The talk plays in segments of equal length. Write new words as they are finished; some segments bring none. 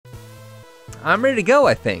I'm ready to go,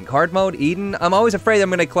 I think. Hard mode, Eden. I'm always afraid I'm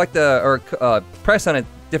gonna collect press on a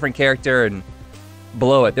different character and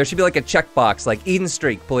blow it. There should be like a checkbox, like Eden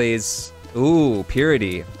Streak, please. Ooh,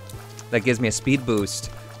 Purity. That gives me a speed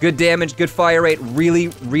boost. Good damage, good fire rate, really,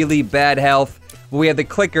 really bad health. We have the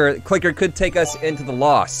clicker. Clicker could take us into the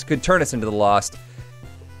lost, could turn us into the lost.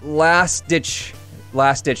 Last ditch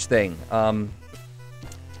thing.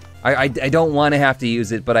 I don't want to have to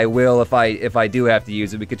use it, but I will if I do have to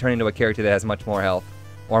use it. We could turn into a character that has much more health,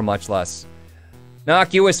 or much less.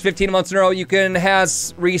 Noctius, 15 months in a row. You can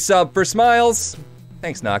has resub for smiles.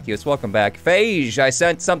 Thanks, Noctius. Welcome back. Phage, I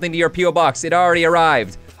sent something to your PO box. It already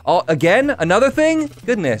arrived. Oh, again? Another thing?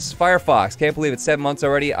 Goodness. Firefox. Can't believe it's 7 months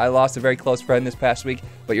already. I lost a very close friend this past week,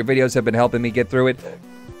 but your videos have been helping me get through it.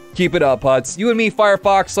 Keep it up, Huts. You and me,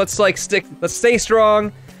 Firefox. Let's stay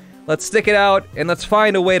strong. Let's stick it out, and let's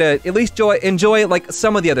find a way to at least enjoy it like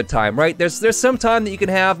some of the other time, right? There's some time that you can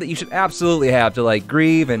have that you should absolutely have to like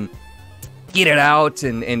grieve and get it out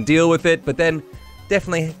and deal with it, but then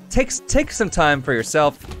definitely take some time for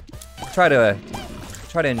yourself. Try to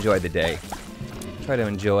enjoy the day. Try to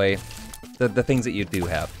enjoy the things that you do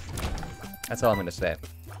have. That's all I'm gonna say.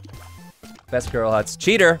 Best girl Huts.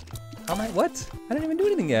 Cheater! How am I, what? I didn't even do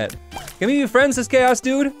anything yet. Can we be friends, this Chaos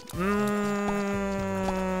dude?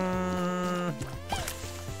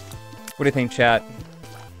 What do you think, chat?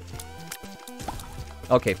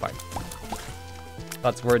 Okay, fine.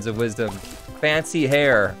 That's words of wisdom. Fancy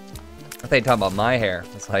hair. I thought you were talking about my hair.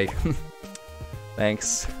 It's like,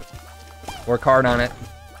 thanks. Work hard on it.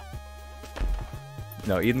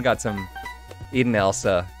 No, Eden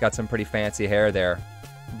Elsa got some pretty fancy hair there.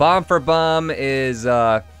 Bomb for bomb is,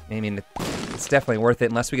 I mean, it's definitely worth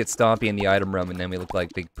it unless we get Stompy in the item room and then we look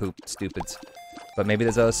like big poop stupids. But maybe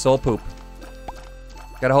there's a soul poop.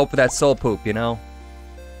 Gotta hope for that soul poop, you know?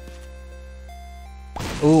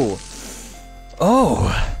 Ooh.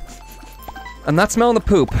 Oh. I'm not smelling the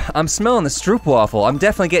poop. I'm smelling the stroopwafel. I'm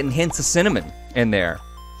definitely getting hints of cinnamon in there.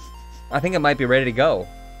 I think it might be ready to go.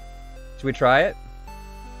 Should we try it?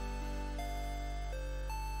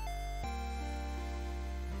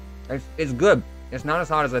 It's good. It's not as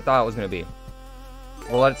hot as I thought it was gonna be.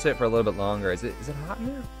 We'll let it sit for a little bit longer. Is it hot in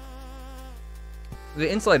there? The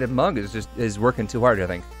insulated mug is working too hard, I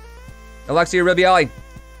think. Alexia Ribiali.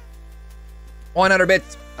 100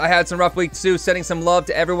 bits. I had some rough weeks too, sending some love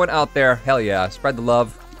to everyone out there. Hell yeah, spread the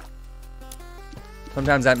love.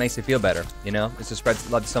 Sometimes that makes you feel better, you know? It's to spread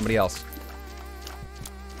love to somebody else.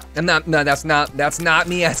 And that's not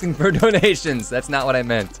me asking for donations. That's not what I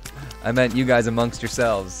meant. I meant you guys amongst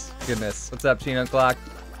yourselves. Goodness. What's up, Chino Clock?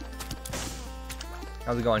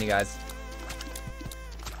 How's it going, you guys?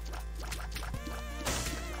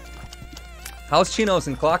 How's Chinos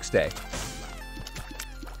and Clocks Day?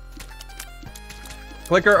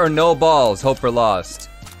 Clicker or no balls, hope for lost.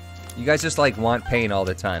 You guys just like want pain all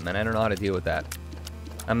the time, and I don't know how to deal with that.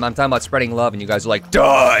 I'm talking about spreading love, and you guys are like,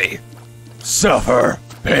 die! Suffer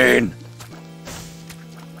pain!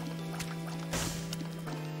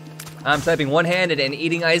 I'm typing one-handed and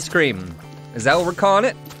eating ice cream. Is that what we're calling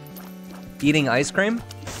it? Eating ice cream?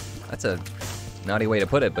 That's a naughty way to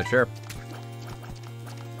put it, but sure.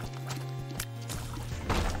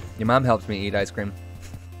 Your mom helps me eat ice cream.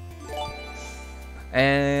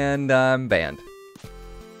 And I'm banned.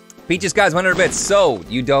 Peaches guys, 100 bits. So,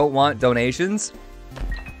 you don't want donations?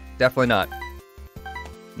 Definitely not.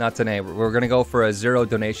 Not today. We're gonna go for a 0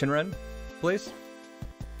 donation run, please.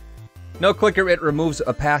 No clicker, it removes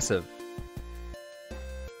a passive.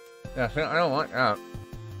 Yeah, see, I don't want that.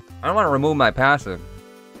 I don't want to remove my passive.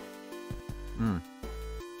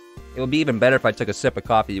 It would be even better if I took a sip of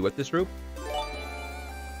coffee with this root.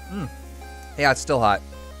 Yeah, it's still hot.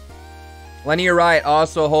 Lenny, you're right.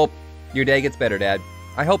 Also hope your day gets better, Dad.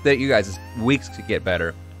 I hope that you guys' weeks could get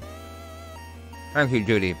better. Thank you,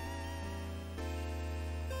 Judy.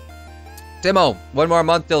 Timo, 1 more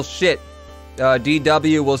month till shit.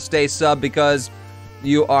 DW will stay sub because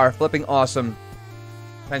you are flipping awesome.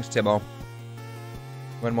 Thanks, Timo.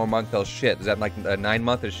 1 more month till shit. Is that like a 9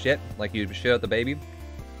 month of shit? Like you shit out the baby?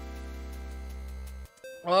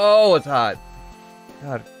 Oh, it's hot.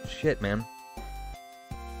 God, shit, man.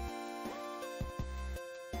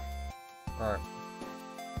 Alright.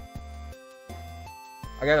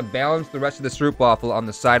 I gotta balance the rest of the stroopwafel on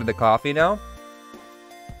the side of the coffee now.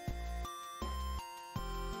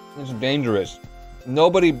 This is dangerous.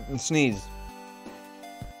 Nobody sneeze.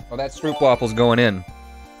 Oh, that stroopwafel's going in.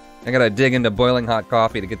 I gotta dig into boiling hot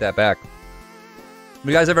coffee to get that back. Have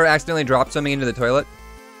you guys ever accidentally dropped something into the toilet?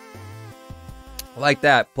 Like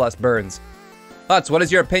that, plus burns. Hutz, what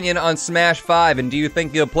is your opinion on Smash 5, and do you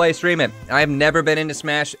think you'll play stream it? I have never been into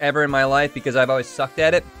Smash ever in my life because I've always sucked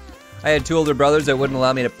at it. I had 2 older brothers that wouldn't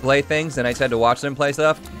allow me to play things, and I just had to watch them play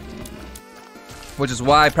stuff. Which is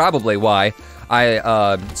why, probably why,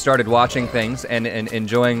 I started watching things and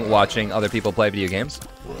enjoying watching other people play video games.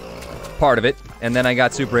 Part of it, and then I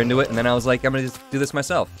got super into it, and then I was like, I'm gonna just do this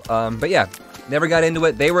myself. But yeah, never got into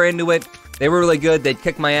it. They were into it. They were really good. They'd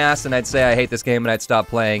kick my ass, and I'd say I hate this game, and I'd stop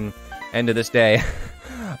playing. And to this day,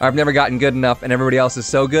 I've never gotten good enough, and everybody else is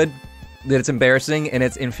so good that it's embarrassing and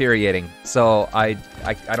it's infuriating. So I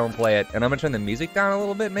don't play it, and I'm gonna turn the music down a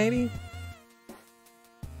little bit, maybe.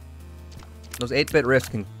 Those 8-bit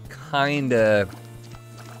riffs can kinda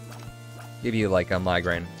give you like a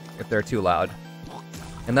migraine if they're too loud.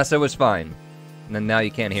 Unless it was fine, and then now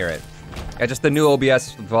you can't hear it. Yeah, just the new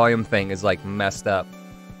OBS volume thing is like messed up.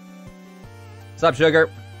 What's up,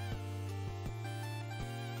 Sugar?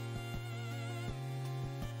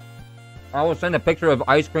 I will send a picture of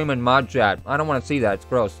ice cream in mod chat. I don't want to see that, it's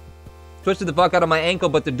gross. Twisted the fuck out of my ankle,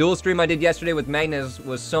 but the dual stream I did yesterday with Magnus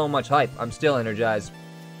was so much hype. I'm still energized.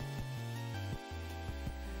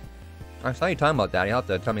 I saw you talking about that, you'll have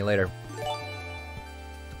to tell me later.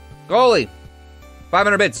 Goalie!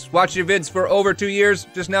 500 bits, watched your vids for over 2 years,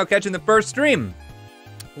 just now catching the first stream.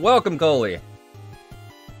 Welcome, Coley.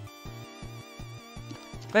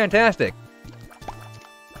 Fantastic.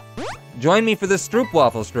 Join me for this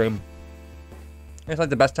Stroopwafel stream. It's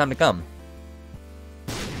like the best time to come.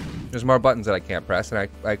 There's more buttons that I can't press, and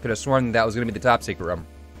I could have sworn that was gonna be the top secret room.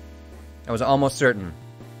 I was almost certain.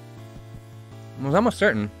 I was almost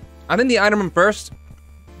certain. I'm in the item room first,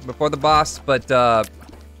 before the boss, but the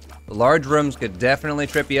large rooms could definitely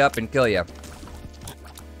trip you up and kill you.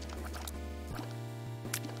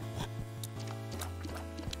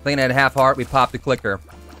 Playing at half heart, we pop the clicker.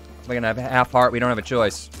 Playing at half heart, we don't have a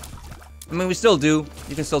choice. I mean, we still do.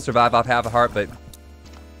 You can still survive off half a heart, but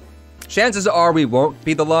chances are we won't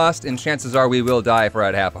be the lost, and chances are we will die if we're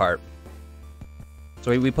at half heart.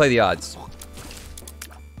 So we play the odds.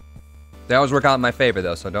 They always work out in my favor,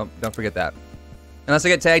 though, so don't forget that. Unless I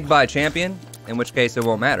get tagged by a champion, in which case it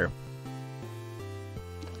won't matter.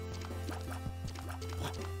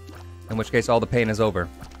 In which case all the pain is over.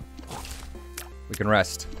 We can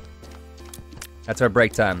rest. That's our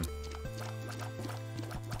break time.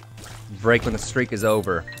 Break when the streak is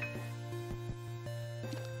over.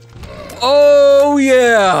 Oh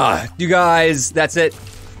yeah! You guys, that's it.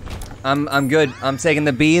 I'm good. I'm taking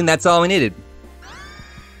the B, and that's all we needed.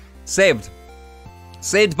 Saved.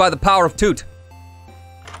 Saved by the power of Toot.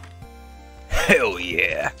 Hell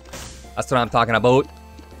yeah. That's what I'm talking about.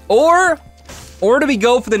 Or do we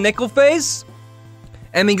go for the nickel phase?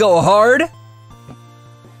 And we go hard?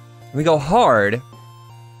 We go hard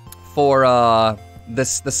for the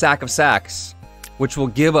sack of sacks, which will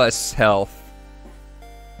give us health.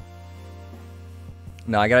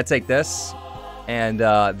 No, I gotta take this, and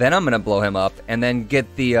then I'm gonna blow him up, and then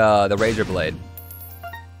get the razor blade.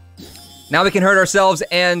 Now we can hurt ourselves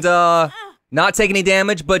and not take any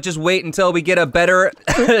damage, but just wait until we get a better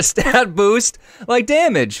stat boost, like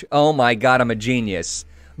damage. Oh my god, I'm a genius.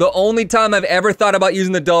 The only time I've ever thought about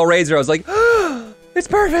using the dull razor, I was like, it's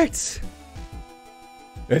perfect.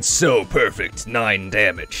 It's so perfect, 9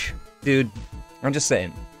 damage. Dude, I'm just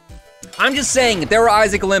saying. I'm just saying, there were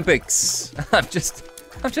Isaac Olympics. I'm just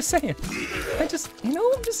saying. I'm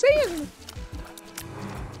just saying.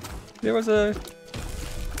 There was a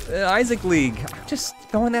Isaac League. I'm just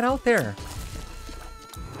throwing that out there.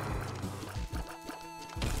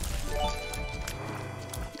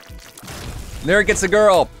 There gets a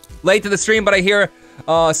girl. Late to the stream, but I hear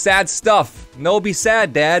sad stuff. No, be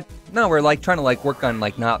sad, Dad. No, we're like trying to like work on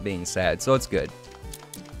like not being sad, so it's good.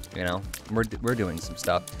 You know, we're doing some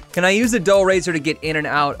stuff. Can I use the dull razor to get in and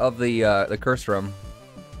out of the curse room?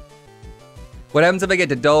 What happens if I get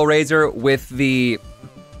the dull razor with the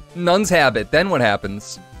nun's habit? Then what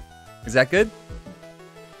happens? Is that good?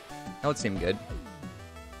 That would seem good.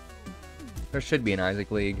 There should be an Isaac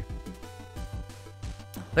League.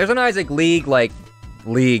 There's an Isaac League, like,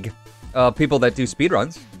 league of people that do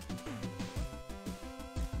speedruns.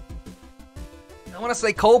 I want to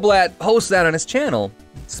say Colblatt hosts that on his channel,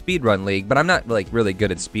 Speedrun League, but I'm not like really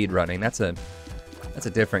good at speedrunning. That's a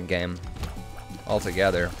different game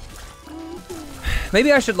altogether.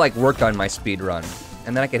 Maybe I should like work on my speedrun,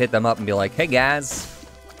 and then I could hit them up and be like, hey guys,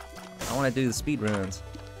 I want to do the speedruns.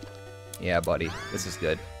 Yeah, buddy, this is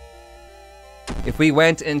good. If we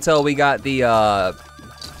went until we got the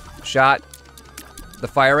the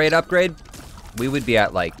fire rate upgrade, we would be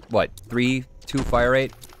at like, what, 3, 2 fire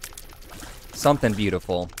rate? Something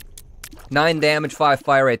beautiful. 9 damage, 5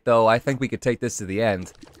 fire rate, though. I think we could take this to the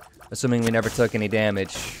end. Assuming we never took any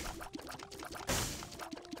damage.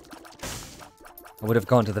 I would have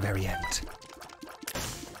gone to the very end.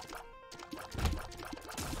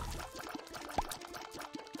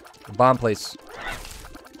 Bomb, please.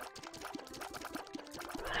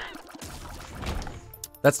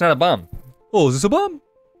 That's not a bomb. Oh, is this a bomb?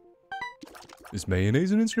 Is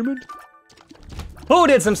mayonnaise an instrument? Who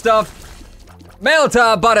did some stuff?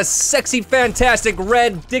 Malta bought a sexy, fantastic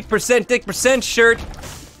red dick percent shirt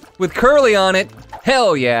with curly on it.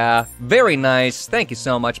 Hell yeah, very nice. Thank you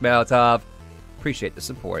so much, Malta. Appreciate the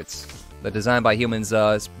supports. The Design by Humans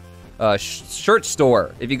shirt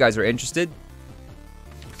store, if you guys are interested.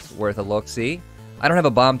 It's worth a look-see. I don't have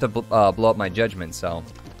a bomb to blow up my judgment, so.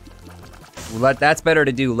 That's better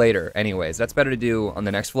to do later, anyways. That's better to do on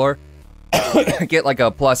the next floor. Get like a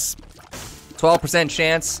plus 12%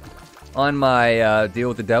 chance on my deal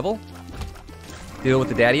with the devil. Deal with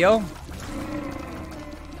the daddy-o.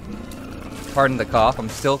 Pardon the cough. I'm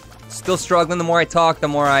still struggling. The more I talk, the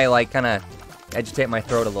more I like kind of agitate my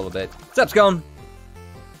throat a little bit. What's up, Scone?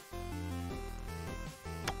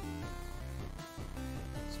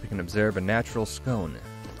 So we can observe a natural scone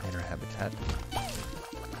in our habitat.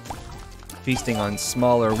 Feasting on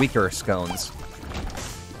smaller, weaker scones.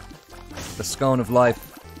 The scone of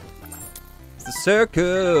life. It's the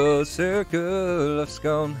circle of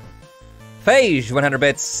scone. Phage, 100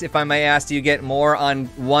 bits. If I may ask, do you get more on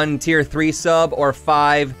 1 tier 3 sub or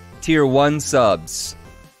 5 tier 1 subs?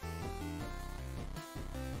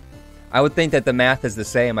 I would think that the math is the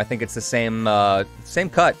same. I think it's the same, same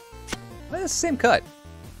cut. Well, it's the same cut.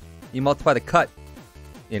 You multiply the cut,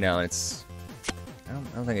 you know, and it's... I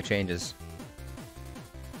don't think it changes.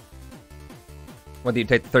 Whether you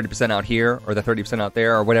take the 30% out here, or the 30% out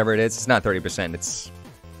there, or whatever it is, it's not 30%, it's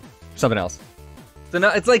something else. So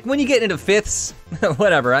now, it's like when you get into fifths,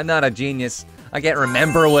 whatever, I'm not a genius. I can't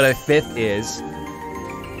remember what a fifth is.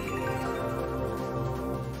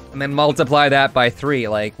 And then multiply that by 3,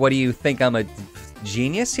 like, what do you think, I'm a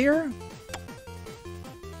genius here?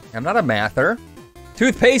 I'm not a mather.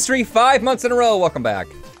 Tooth Pastry, 5 months in a row, welcome back.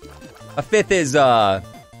 A fifth is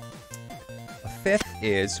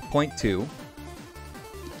 0.2.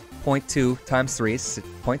 0.2 times 3 is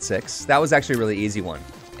 0.6. That was actually a really easy one.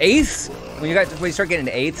 Eighths? When you start getting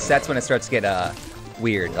to eighths, that's when it starts to get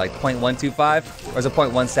weird. Like 0.125 or is it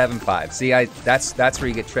 0.175? See, that's where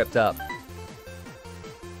you get tripped up.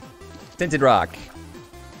 Tinted Rock.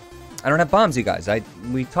 I don't have bombs, you guys.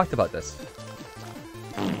 We talked about this.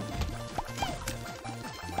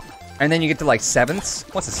 And then you get to like sevenths.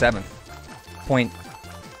 What's a seventh?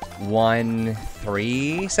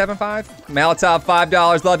 0.1375? Maltop,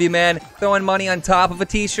 $5. Love you, man. Throwing money on top of a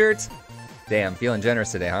t-shirt. Damn, feeling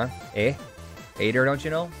generous today, huh? Eh? Ader, don't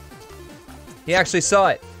you know? He actually saw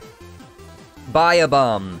it. Buy a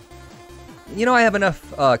bomb. You know, I have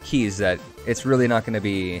enough keys that it's really not going to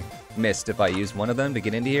be missed if I use one of them to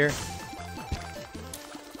get into here.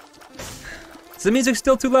 Is the music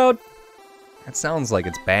still too loud? It sounds like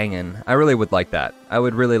it's banging. I really would like that. I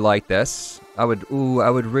would really like this. I would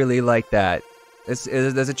really like that.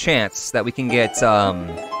 There's a chance that we can get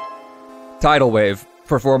Tidal Wave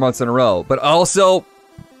for 4 months in a row. But also,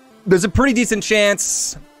 there's a pretty decent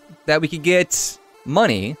chance that we could get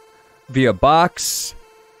money via box,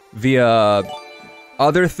 via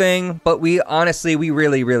other thing. But we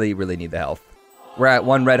really, really, really need the health. We're at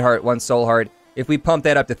 1 red heart, 1 soul heart. If we pump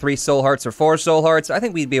that up to 3 soul hearts or 4 soul hearts, I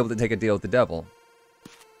think we'd be able to take a deal with the devil.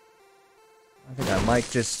 I think I might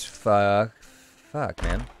just fuck,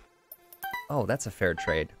 man. Oh, that's a fair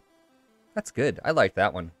trade. That's good. I like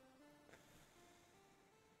that one.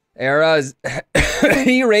 Era's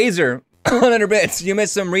Eraser, 100 bits. You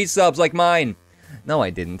missed some resubs like mine. No,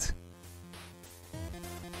 I didn't.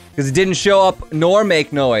 Because it didn't show up nor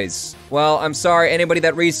make noise. Well, I'm sorry, anybody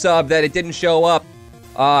that resubbed that it didn't show up.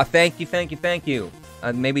 Thank you.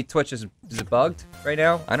 Maybe Twitch is it bugged right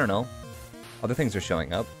now? I don't know. Other things are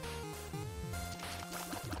showing up.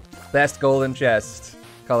 Best golden chest.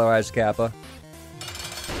 Colorized Kappa.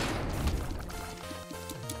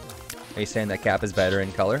 Are you saying that Kappa's better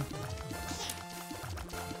in color?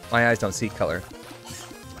 My eyes don't see color.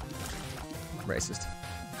 Racist.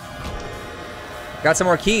 Got some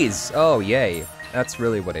more keys. Oh, yay. That's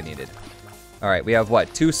really what I needed. Alright, we have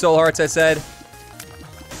what? 2 soul hearts, I said?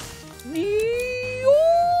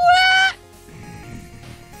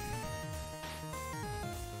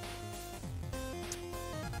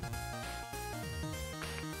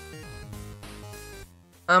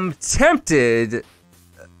 I'm tempted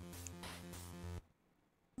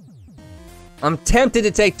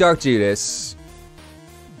to take Dark Judas.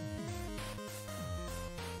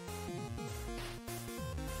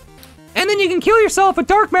 heal yourself with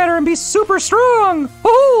dark matter and be super strong.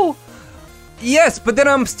 Oh! Yes, but then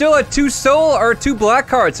I'm still at 2 soul or 2 black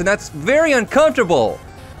cards, and that's very uncomfortable.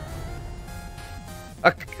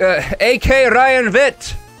 AK Ryan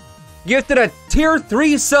Vitt gifted a tier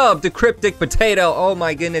 3 sub to Cryptic Potato. Oh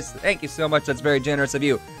my goodness, thank you so much, that's very generous of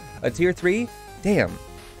you. A tier 3? Damn.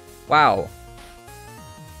 Wow.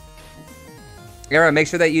 Era, make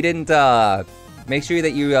sure that you didn't, make sure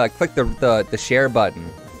that you click the share button,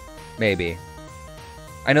 maybe.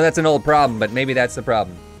 I know that's an old problem, but maybe that's the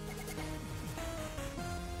problem.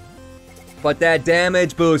 But that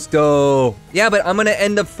damage boost, though. Yeah, but I'm gonna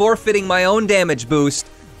end up forfeiting my own damage boost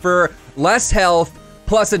for less health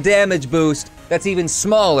plus a damage boost that's even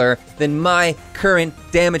smaller than my current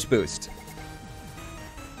damage boost.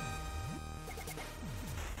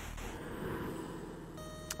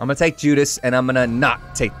 I'm gonna take Judas and I'm gonna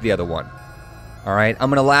not take the other one. All right, I'm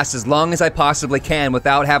gonna last as long as I possibly can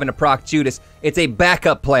without having to proc Judas. It's a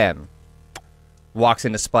backup plan. Walks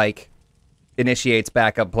into Spike, initiates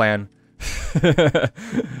backup plan.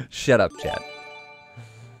 Shut up, chat.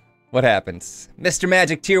 What happens? Mr.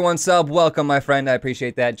 Magic, tier 1 sub, welcome, my friend. I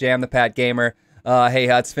appreciate that. Jam the Pat Gamer. Hey,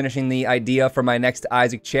 Huts, finishing the idea for my next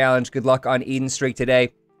Isaac challenge. Good luck on Eden Streak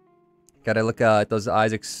today. Gotta look at those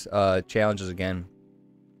Isaac's challenges again.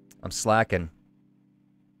 I'm slacking.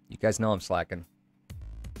 You guys know I'm slacking.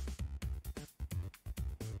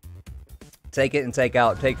 Take it and take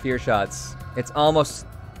out. Take fear shots. It's almost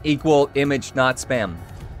equal image, not spam.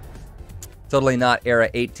 Totally not era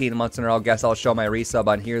 18 months in a row. Guess I'll show my resub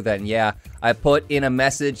on here then. Yeah, I put in a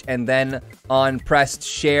message and then on pressed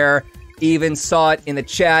share. Even saw it in the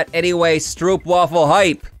chat. Anyway, Stroop Waffle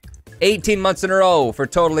Hype. 18 months in a row for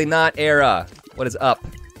totally not era. What is up?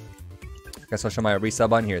 Guess I'll show my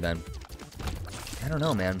resub on here then. I don't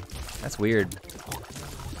know, man. That's weird.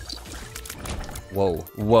 Whoa,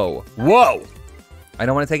 whoa, whoa! I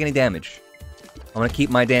don't want to take any damage. I'm gonna keep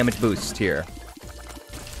my damage boost here.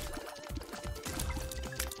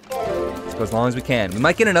 Let's go as long as we can. We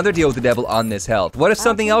might get another deal with the devil on this health. What if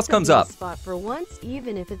something else comes up? Spot for once,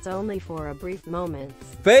 even if it's only for a brief moment.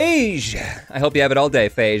 Phage! I hope you have it all day,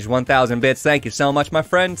 Phage. 1,000 bits. Thank you so much, my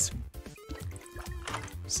friends.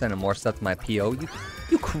 Sending more stuff to my PO.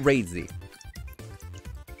 You crazy.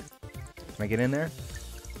 Can I get in there?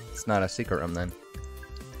 It's not a secret room then.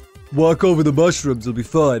 Walk over the mushrooms, it'll be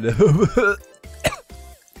fun.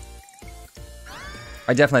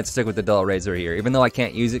 I definitely have to stick with the dull razor here. Even though I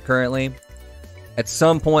can't use it currently, at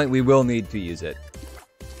some point we will need to use it.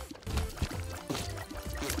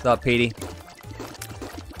 What's up, Petey?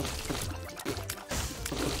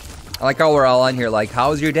 I like how we're all on here like,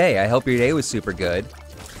 how was your day? I hope your day was super good.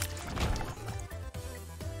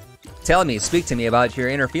 Tell me, speak to me about your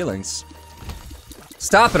inner feelings.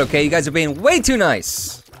 Stop it, okay? You guys are being way too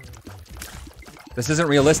nice. This isn't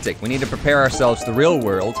realistic. We need to prepare ourselves for the real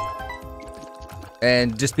world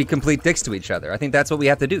and just be complete dicks to each other. I think that's what we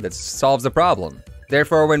have to do. That solves the problem.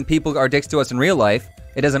 Therefore, when people are dicks to us in real life,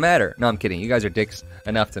 it doesn't matter. No, I'm kidding. You guys are dicks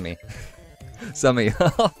enough to me. Some of you.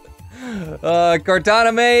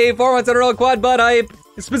 Cortana May, 4 months in a row, quad butt hype.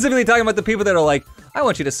 Specifically talking about the people that are like, I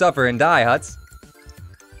want you to suffer and die, Huts.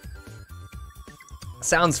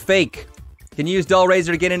 Sounds fake. Can you use Dull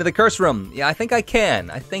Razor to get into the curse room? Yeah, I think I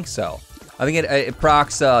can. I think so. I think it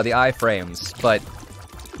procs the iframes, but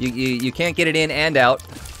you can't get it in and out.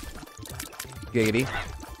 Giggity.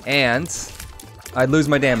 And I'd lose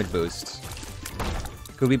my damage boost.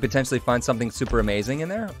 Could we potentially find something super amazing in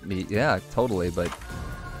there? Yeah, totally, but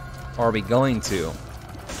are we going to?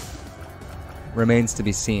 Remains to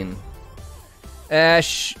be seen.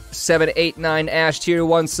 Ash789 Ash tier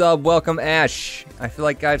 1 sub, welcome Ash. I feel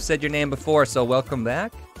like I've said your name before, so welcome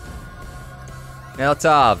back.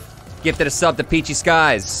 Meltov gifted a sub to Peachy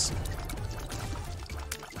Skies.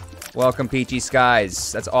 Welcome Peachy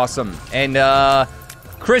Skies, that's awesome. And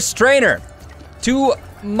Chris Trainer, 2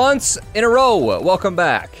 months in a row, welcome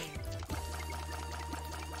back.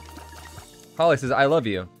 Holly says, I love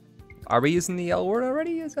you. Are we using the L word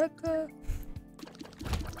already? Is that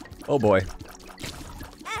Oh boy.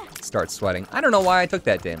 Start sweating. I don't know why I took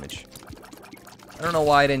that damage. I don't know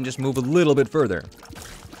why I didn't just move a little bit further.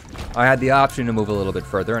 I had the option to move a little bit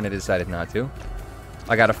further and I decided not to.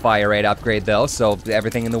 I got a fire rate upgrade though, so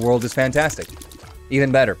everything in the world is fantastic.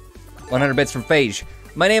 Even better. 100 bits from Phage.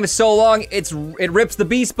 My name is so long, it rips the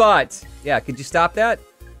B spot. Yeah, could you stop that?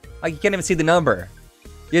 You can't even see the number.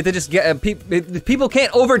 You have to just get, people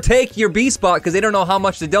can't overtake your B spot because they don't know how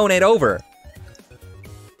much to donate over.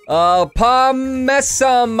 Pamesamop.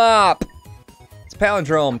 It's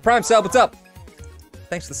Palindrome. Prime sub, what's up?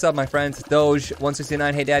 Thanks for the sub, my friend.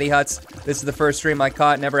 Doge169, hey Daddy Huts. This is the first stream I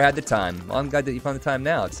caught, never had the time. Well, I'm glad that you found the time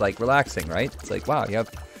now. It's like relaxing, right? It's like, wow, you have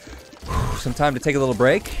some time to take a little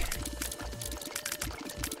break.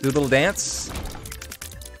 Do a little dance.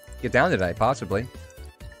 Get down tonight, possibly.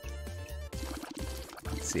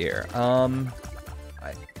 Let's see here. Are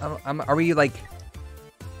we like...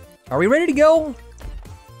 Are we ready to go?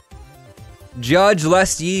 Judge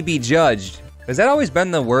lest ye be judged. Has that always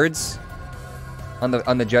been the words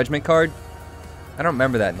on the judgment card? I don't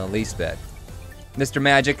remember that in the least bit. Mr.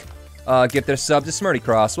 Magic, gifted a sub to Smurdy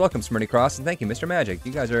Cross. Welcome, Smurdy Cross, and thank you, Mr. Magic.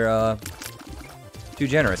 You guys are too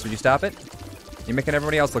generous. Would you stop it? You're making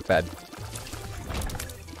everybody else look bad.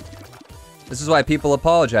 This is why people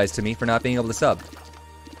apologize to me for not being able to sub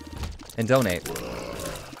and donate.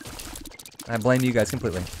 I blame you guys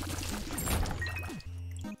completely.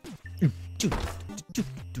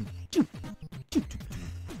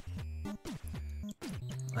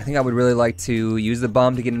 I think I would really like to use the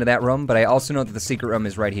bomb to get into that room, but I also know that the secret room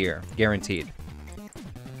is right here, guaranteed.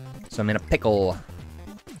 So I'm in a pickle.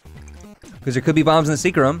 Because there could be bombs in the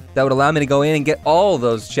secret room that would allow me to go in and get all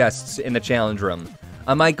those chests in the challenge room.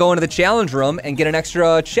 I might go into the challenge room and get an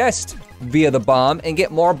extra chest via the bomb and get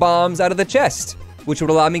more bombs out of the chest, which would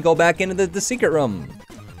allow me to go back into the secret room.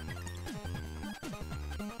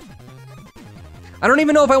 I don't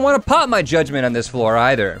even know if I want to pop my judgment on this floor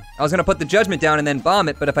either. I was gonna put the judgment down and then bomb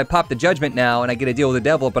it, but if I pop the judgment now and I get a deal with the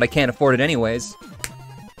devil, but I can't afford it anyways.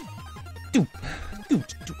 This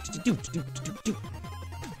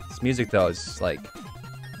music though is like...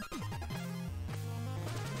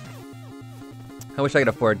 I wish I could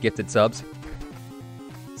afford gifted subs.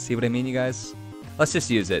 See what I mean, you guys? Let's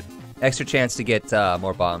just use it. Extra chance to get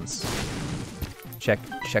more bombs. Check,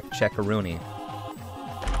 a Rooney.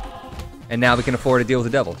 And now we can afford to deal with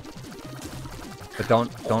the devil. But don't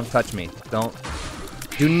touch me.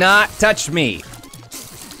 Do not touch me!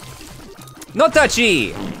 No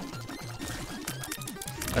touchy!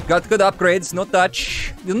 I've got good upgrades, no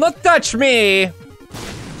touch. Do not touch me!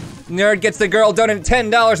 Nerd gets the girl done in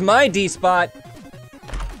 $10, my D-spot.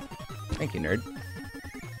 Thank you, nerd.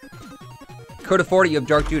 Could afford it, you have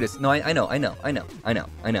Dark Judas. No, I know.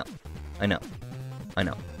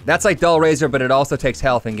 That's like Dull Razor, but it also takes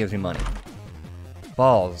health and gives me money.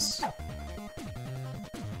 Balls.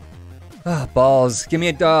 Ah, balls. Give me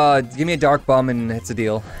a dark bomb and it's a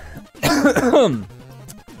deal. What's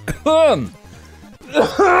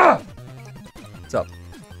up?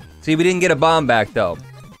 See, we didn't get a bomb back though.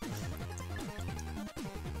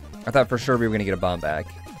 I thought for sure we were gonna get a bomb back.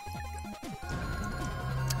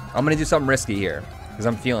 I'm gonna do something risky here, because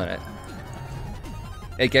I'm feeling it.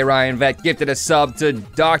 AK Ryan Vet gifted a sub to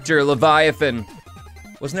Dr. Leviathan.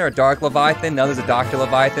 Wasn't there a Dark Leviathan? Now there's a Dr.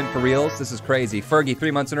 Leviathan for reals? This is crazy. Fergie,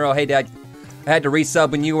 3 months in a row. Hey, Dad. I had to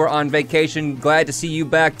resub when you were on vacation. Glad to see you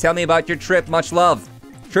back. Tell me about your trip. Much love.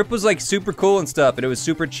 Trip was like super cool and stuff, and it was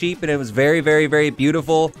super cheap, and it was very, very, very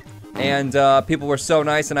beautiful. And people were so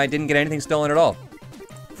nice, and I didn't get anything stolen at all.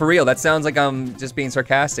 For real, that sounds like I'm just being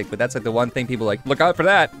sarcastic, but that's like the one thing people like, look out for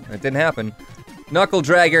that. It didn't happen. Knuckle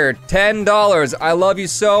Dragger, $10. I love you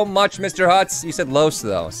so much, Mr. Hutz. You said Los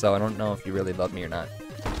though, so I don't know if you really love me or not.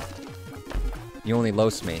 You only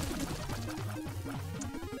Los me.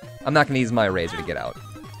 I'm not gonna use my razor to get out.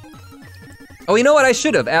 Oh, you know what? I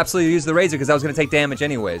should have absolutely used the razor because I was gonna take damage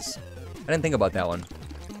anyways. I didn't think about that one.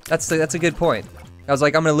 That's a good point. I was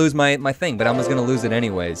like, I'm gonna lose my thing, but I'm just gonna lose it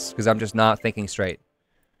anyways because I'm just not thinking straight.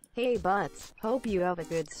 Hey Butts, hope you have a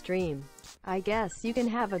good stream. I guess you can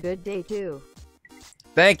have a good day too.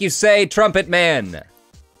 Thank you, Say Trumpet Man.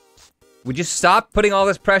 Would you stop putting all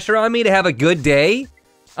this pressure on me to have a good day?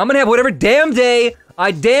 I'm gonna have whatever damn day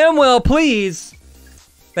I damn well please.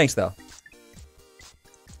 Thanks, though.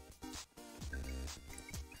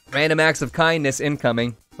 Random acts of kindness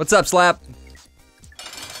incoming. What's up, Slap?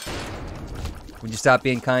 Would you stop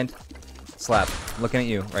being kind? Slap, I'm looking at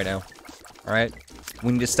you right now. All right?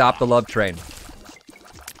 We need to stop the love train.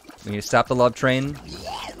 We need to stop the love train.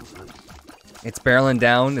 It's barreling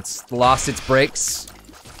down. It's lost its brakes.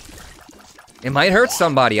 It might hurt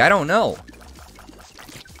somebody. I don't know.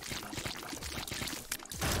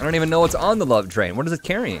 I don't even know what's on the love train. What is it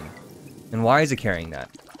carrying? And why is it carrying that?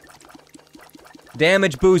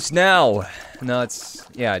 Damage boost now. No, it's...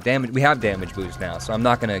 Yeah, damage. We have damage boost now, so I'm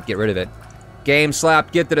not going to get rid of it. Game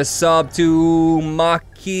Slap gifted a sub to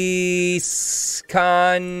Makiskan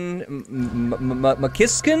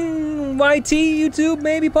YT YouTube,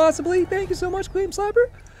 maybe, possibly. Thank you so much, Game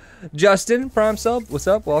Slapper. Justin, Prime sub, what's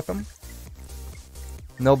up? Welcome.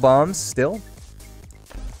 No bombs, still?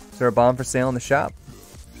 Is there a bomb for sale in the shop?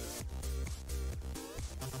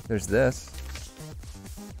 There's this.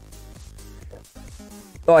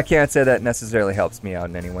 Though I can't say that necessarily helps me out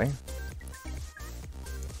in any way.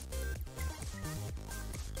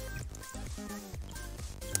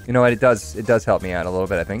 You know what, it does help me out a little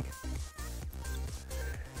bit, I think.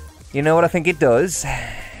 You know what I think it does?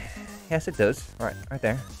 Yes, it does. Right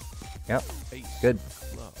there. Yep. Good.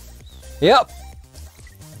 Yep.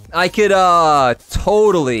 I could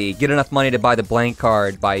totally get enough money to buy the blank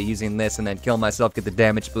card by using this and then kill myself, get the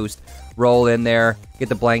damage boost, roll in there, get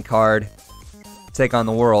the blank card, take on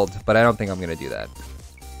the world, but I don't think I'm gonna do that.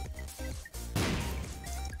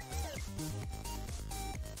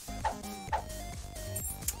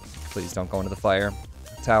 Please don't go into the fire.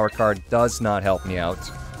 The tower card does not help me out.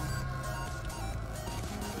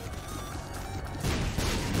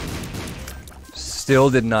 Still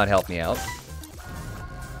did not help me out.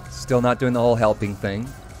 Still not doing the whole helping thing.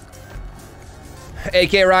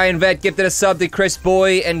 AK Ryan Vet gifted a sub to Chris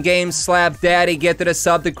Boy, and Game Slap Daddy gifted a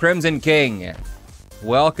sub to Crimson King.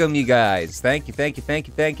 Welcome, you guys. Thank you, thank you, thank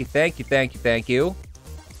you, thank you, thank you, thank you, thank you.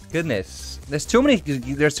 Goodness, there's too many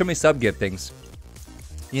sub giftings.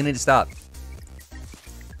 You need to stop.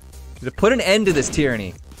 To put an end to this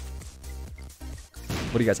tyranny.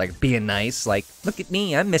 What are you guys like, being nice? Like, look at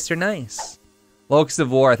me, I'm Mr. Nice. Locust of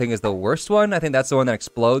War, I think, is the worst one. I think that's the one that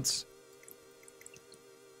explodes.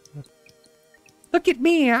 Look at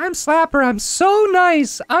me, I'm Slapper, I'm so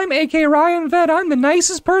nice. I'm AK Ryan Vet, I'm the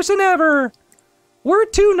nicest person ever. We're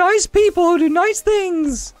two nice people who do nice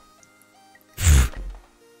things.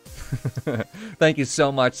 Thank you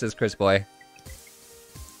so much, says Chris Boy.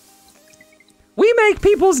 We make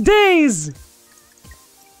people's days.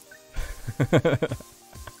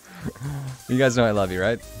 You guys know I love you,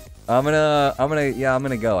 right? I'm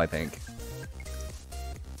gonna go, I think.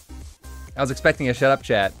 I was expecting a shut up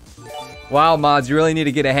chat. Wow, mods, you really need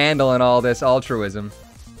to get a handle on all this altruism.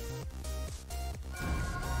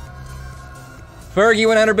 Fergie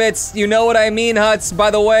 100 bits, you know what I mean, Huts.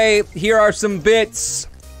 By the way, here are some bits.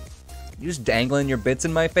 You just dangling your bits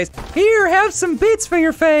in my face? Here, have some bits for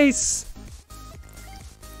your face.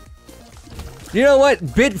 You know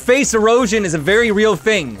what? Bit face erosion is a very real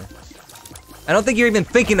thing. I don't think you're even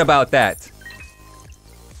thinking about that.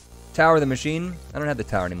 Tower of the Machine? I don't have the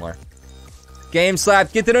tower anymore. Game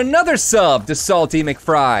Slap gifted another sub to Salty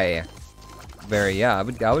McFry. Yeah,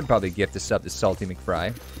 I would probably gift a sub to Salty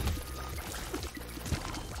McFry.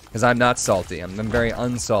 Because I'm not salty, I'm very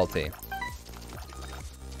unsalty.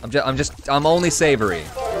 I'm only savory.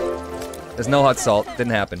 There's no hot salt, didn't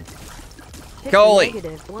happen. Coley!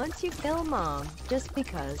 Once you kill Mom, just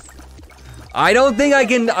because. I don't think I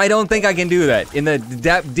can do that. In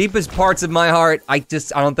the deepest parts of my heart, I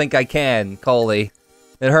don't think I can, Coley.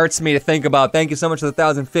 It hurts me to think about. Thank you so much for the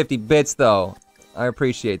 1,050 bits, though. I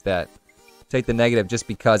appreciate that. Take the negative just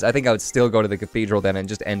because. I think I would still go to the cathedral then and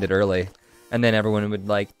just end it early. And then everyone would,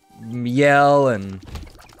 like, yell and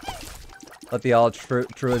let the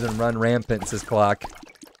altruism run rampant, says Clock.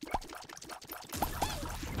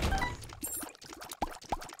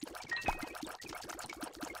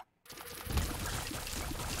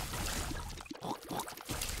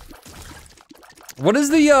 What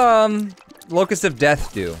does the Locust of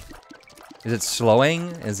Death do? Is it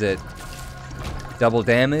slowing? Is it double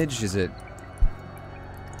damage? Is it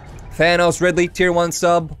Thanos Ridley tier 1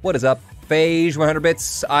 sub? What is up? Phage 100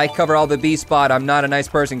 bits. I cover all the B spot. I'm not a nice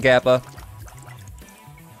person, Kappa.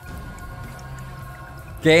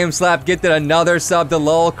 Game Slap gifted another sub to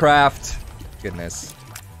Lolcraft. Goodness,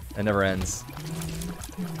 that never ends.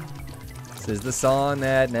 This is the song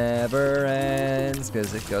that never ends,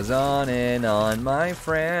 cause it goes on and on, my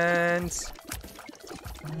friends.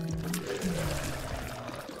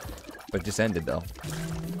 But it just ended though.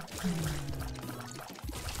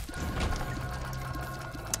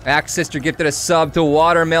 Axe Sister gifted a sub to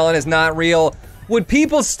Watermelon is not real. Would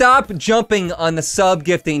people stop jumping on the sub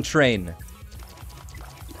gifting train?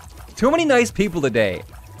 Too many nice people today.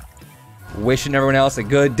 Wishing everyone else a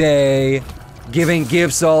good day. Giving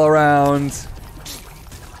gifts all around.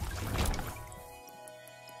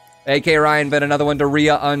 AK Ryan bet another one to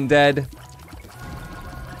Rhea Undead.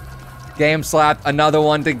 Game Slap, another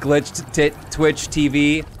one to Glitched Tit Twitch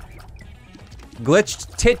TV.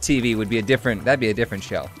 Glitched Tit TV would be a different, that'd be a different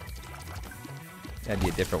show. That'd be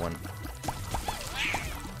a different one.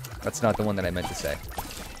 That's not the one that I meant to say.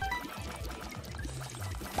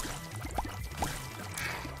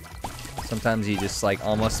 Sometimes you just like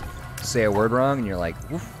almost say a word wrong and you're like,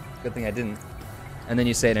 oof, good thing I didn't. And then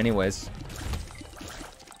you say it anyways.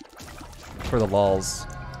 For the lols.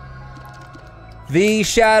 The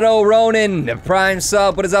Shadow Ronin, Prime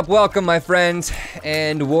sub, what is up? Welcome, my friend.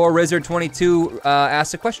 And War Wizard 22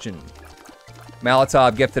 asked a question.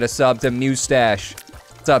 Malatob gifted a sub to Mustache.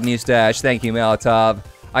 What's up, Mustache? Thank you, Malatob.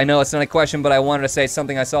 I know it's not a question, but I wanted to say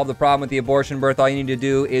something. I solved the problem with the abortion birth. All you need to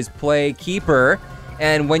do is play Keeper,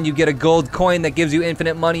 and when you get a gold coin that gives you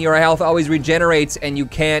infinite money, your health always regenerates, and you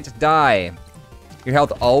can't die. Your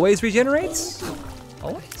health always regenerates?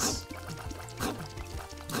 Always?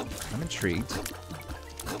 I'm intrigued.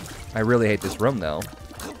 I really hate this room, though.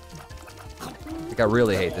 I think I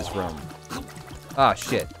really hate this room. Ah,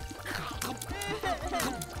 shit.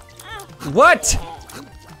 What?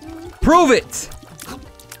 Prove it!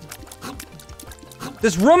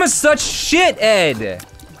 This room is such shit, Ed!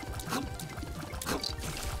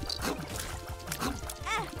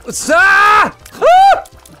 Ah! Ah!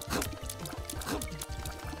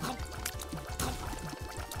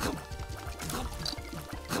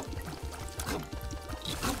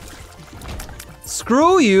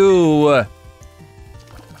 Screw you!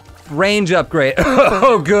 Range upgrade.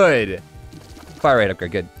 Oh, good. Fire rate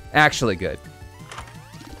upgrade, good. Actually good.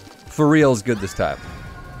 For reals, good this time.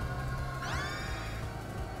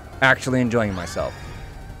 Actually enjoying myself.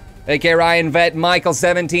 AK Ryan Vet, Michael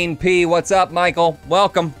 17P, what's up, Michael?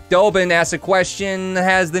 Welcome. Dobin asked a question,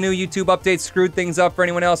 has the new YouTube update screwed things up for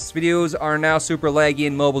anyone else? Videos are now super laggy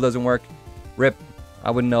and mobile doesn't work. RIP,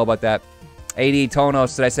 I wouldn't know about that. AD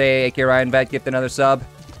Tonos, did I say AK Ryan Vet, gift another sub?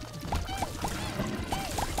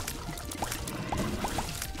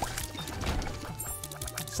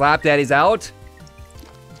 Slap Daddy's out.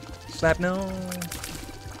 Slap no.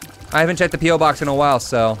 I haven't checked the P.O. box in a while,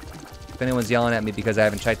 so if anyone's yelling at me because I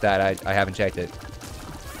haven't checked that, I haven't checked it.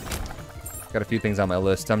 Got a few things on my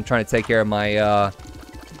list. I'm trying to take care of my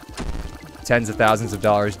tens of thousands of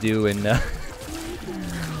dollars due in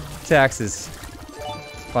taxes.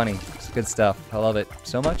 Funny. It's good stuff. I love it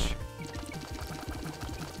so much.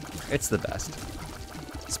 It's the best.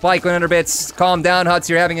 Spike 100 bits. Calm down, Huts.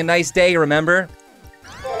 You're having a nice day, remember?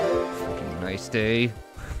 Nice day.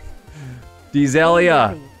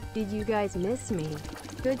 Dezelia. Did you guys miss me?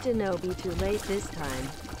 Good to know be too late this time.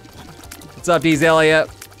 What's up, Dezelia?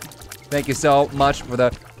 Thank you so much for the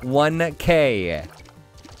 1K.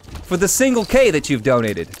 For the single K that you've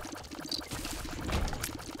donated.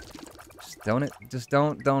 Just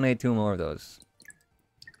don't donate 2 more of those.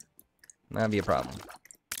 That'd be a problem.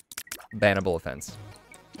 Bannable offense.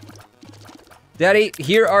 Daddy,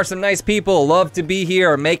 here are some nice people. Love to be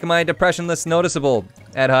here. Make my depression list noticeable.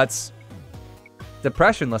 Ed Huts.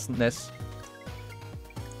 Depressionlessness.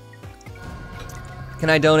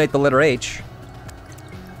 Can I donate the letter H?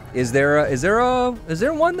 Is there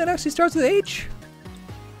one that actually starts with H?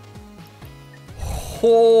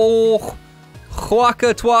 Oh,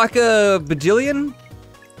 Hwaka Twaka Bajillion?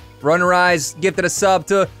 Runner Eyes gifted a sub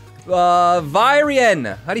to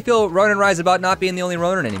Vyrian. How do you feel, Ronan Rise, about not being the only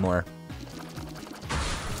Ronan anymore?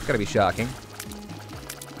 It's gotta be shocking.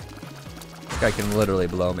 This guy can literally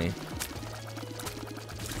blow me.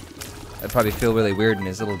 I'd probably feel really weird in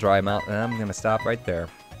his little dry mouth, and I'm gonna stop right there.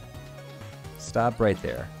 Stop right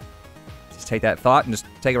there. Just take that thought and just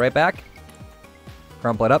take it right back.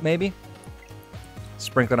 Crumple it up, maybe.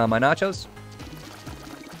 Sprinkle it on my nachos.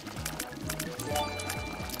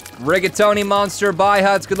 Rigatoni Monster, bye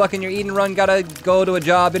Huts. Good luck in your Eden run. Gotta go to a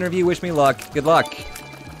job interview. Wish me luck. Good luck.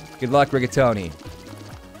 Good luck, Rigatoni.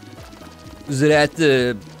 Is it at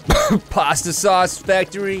the pasta sauce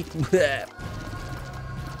factory?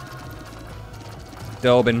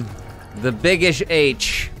 Dobin. The biggish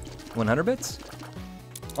H. 100 bits?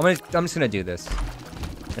 I'm just gonna do this.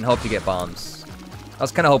 And hope to get bombs. I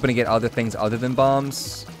was kinda hoping to get other things other than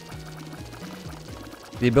bombs.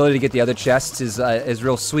 The ability to get the other chests is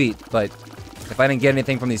real sweet, but if I didn't get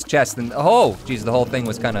anything from these chests, then, oh, geez, the whole thing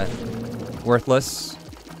was kinda worthless.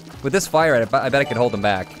 With this fire, I bet I could hold them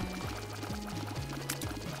back.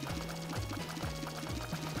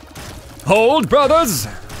 Hold, brothers!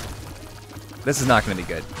 This is not gonna be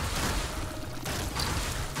good.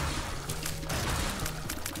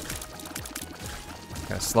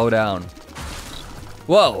 Gotta slow down.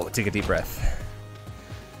 Whoa, take a deep breath.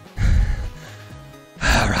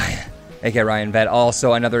 Alright. AK Ryan Vet,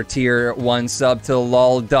 also another tier 1 sub to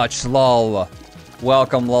Lol Dutch Lol.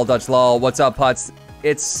 Welcome, Lol Dutch Lol. What's up, Putz?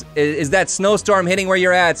 Is that snowstorm hitting where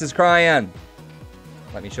you're at, says Cryan?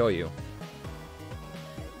 Let me show you.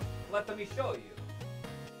 Let me show you.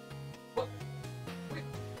 What? Wait.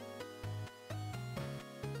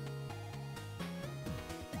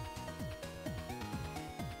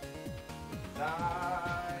 I'm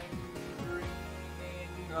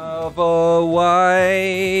dreaming of a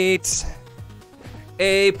white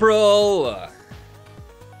April,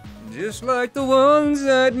 just like the ones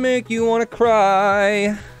that make you wanna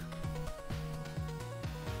cry.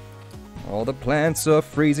 All the plants are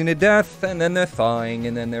freezing to death, and then they're thawing,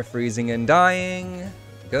 and then they're freezing and dying.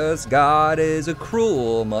 Because God is a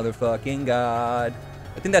cruel motherfucking God.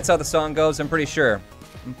 I think that's how the song goes, I'm pretty sure.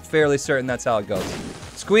 I'm fairly certain that's how it goes.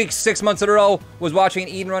 Squeaks, 6 months in a row, was watching an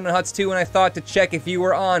Eden run on Huts 2, and I thought to check if you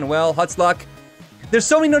were on. Well, Huts luck. There's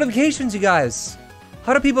so many notifications, you guys.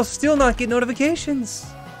 How do people still not get notifications?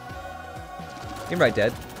 You're right,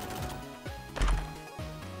 Dead.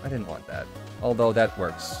 I didn't want that. Although that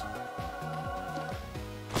works.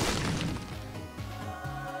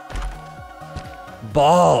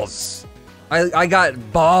 Balls! I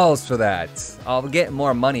got balls for that. I'll get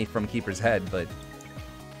more money from Keeper's Head, but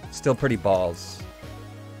still pretty balls.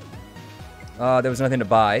 There was nothing to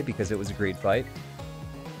buy because it was a greed fight.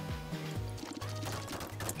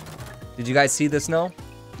 Did you guys see this, no?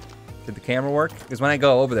 Did the camera work? Because when I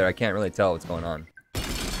go over there, I can't really tell what's going on.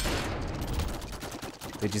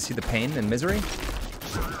 Did you see the pain and misery?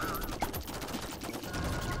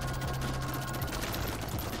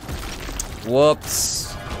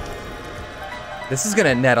 Whoops. This is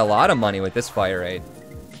gonna net a lot of money with this fire rate.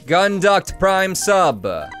 Gunduct Prime sub.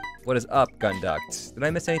 What is up, Gunduct? Did I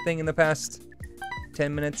miss anything in the past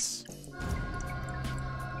 10 minutes?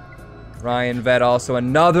 Ryan Vet also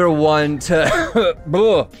another one to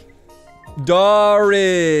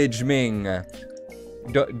Doridgeming.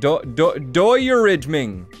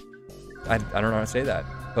 Doyeridgeming. I don't know how to say that,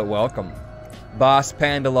 but welcome. Boss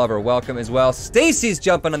Panda Lover, welcome as well. Stacy's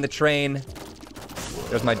jumping on the train.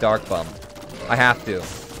 There's my dark bum. I have to.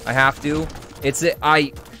 I have to.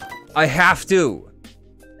 I have to.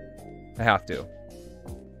 I have to.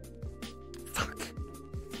 Fuck.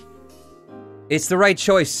 It's the right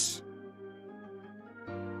choice.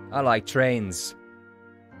 I like trains.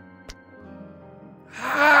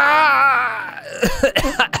 I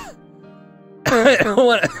don't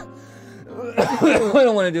want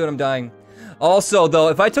to do it. I'm dying. Also, though,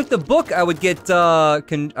 if I took the book, I would get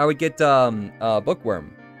bookworm.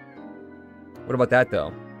 What about that,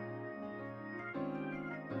 though?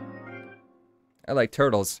 I like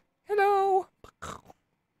turtles. Hello.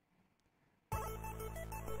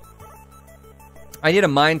 I need a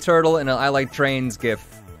mine turtle and I like trains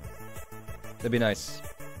gif. That'd be nice.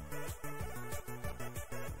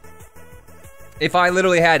 If I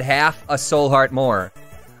literally had half a soul heart more,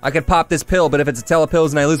 I could pop this pill, but if it's a telepills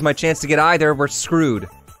and I lose my chance to get either, we're screwed.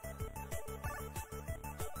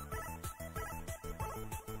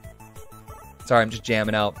 Sorry, I'm just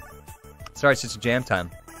jamming out. Sorry, it's just a jam time.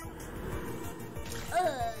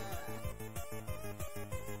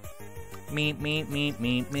 Meep, meep, meep,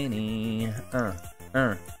 meep, mini.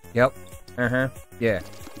 Yep. Yeah.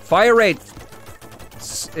 Fire rate.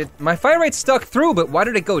 My fire rate stuck through, but why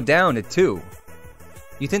did it go down to 2?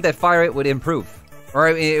 You think that fire rate would improve? Or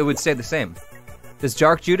it would stay the same? Does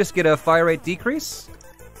Jark Judas get a fire rate decrease?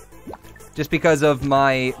 Just because of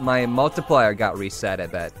my multiplier got reset, I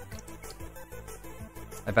bet.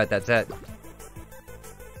 I bet that's it.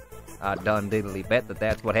 I done diddly bet that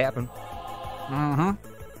that's what happened.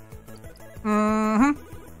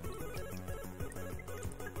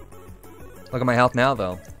 Look at my health now,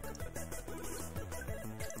 though.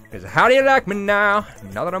 Cause how do you like me now?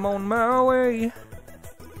 Now that I'm on my way.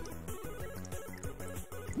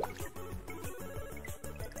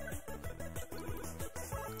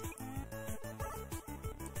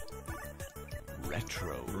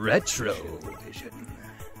 Retrovision.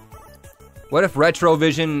 What if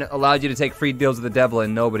Retrovision allowed you to take free deals with the devil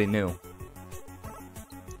and nobody knew?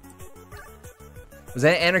 Was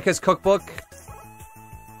that Anarchist Cookbook?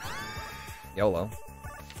 YOLO.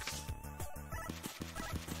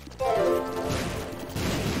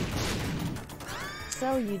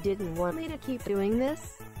 So you didn't want me to keep doing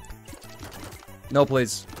this? No,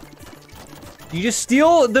 please. You just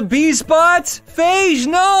steal the B spot? Phage,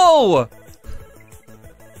 no!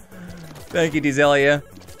 Thank you, Dezelia.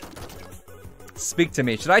 Speak to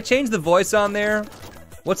me. Should I change the voice on there?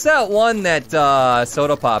 What's that one that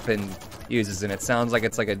Soda Poppin uses and it sounds like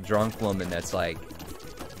it's like a drunk woman that's like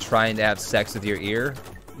trying to have sex with your ear?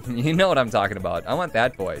 You know what I'm talking about. I want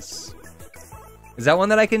that voice. Is that one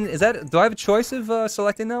that I can, do I have a choice of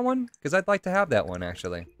selecting that one? Because I'd like to have that one,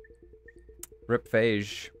 actually. Rip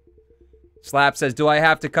Phage. Slap says, do I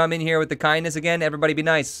have to come in here with the kindness again? Everybody be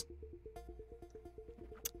nice.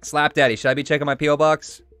 Slap Daddy, should I be checking my P.O.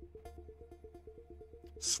 box?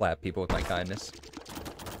 Slap people with my kindness.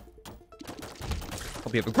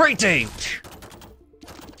 Hope you have a great day!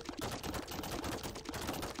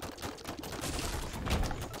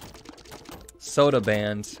 Soda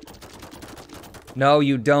band. No,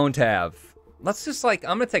 you don't have. Let's just like,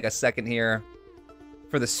 I'm gonna take a second here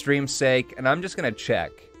for the stream's sake, and I'm just gonna check.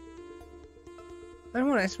 I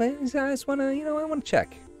just want to, you know, I want to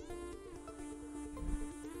check.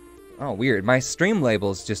 Oh, weird. My stream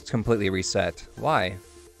label's just completely reset. Why?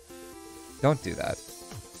 Don't do that.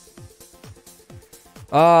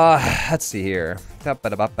 Let's see here. Is it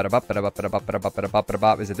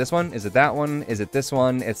this one? Is it that one? Is it this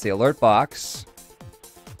one? It's the alert box.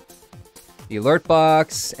 The alert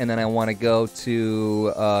box, and then I want to go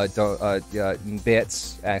to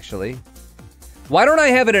bits, actually. Why don't I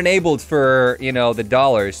have it enabled for, you know, the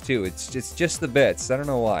dollars, too? It's just the bits. I don't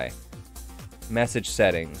know why. Message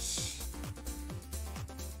settings.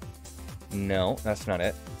 No, that's not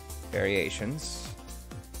it. Variations.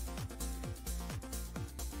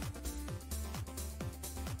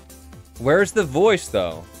 Where's the voice,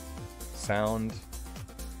 though? Sound.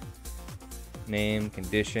 Name,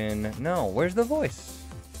 condition. No, where's the voice?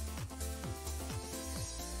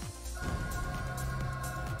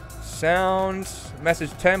 Sound.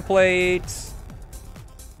 Message template.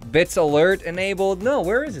 Bits alert enabled. No,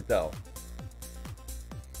 where is it, though?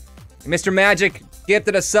 Mr. Magic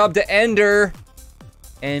gifted a sub to Ender.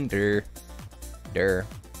 Ender. There's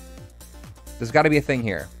got to be a thing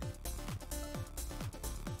here.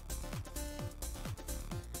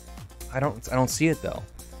 I don't see it though.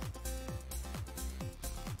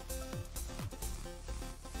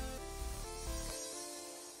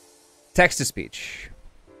 Text to speech.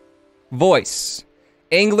 Voice.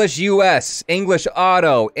 English US, English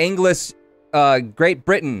Auto, English Great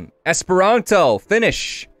Britain, Esperanto,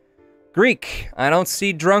 Finnish, Greek. I don't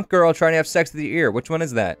see drunk girl trying to have sex with your ear. Which one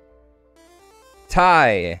is that?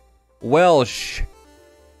 Thai, Welsh,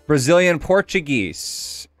 Brazilian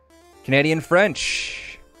Portuguese, Canadian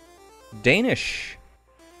French, Danish,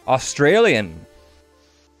 Australian.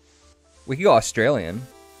 We could go Australian.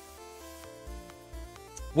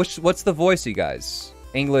 What's the voice, you guys?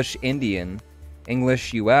 English Indian,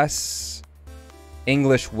 English US,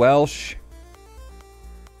 English Welsh,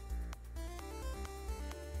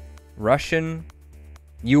 Russian,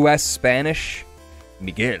 US Spanish,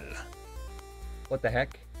 Miguel. What the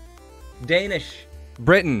heck? Danish,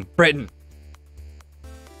 Britain. Do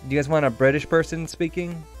you guys want a British person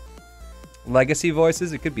speaking? Legacy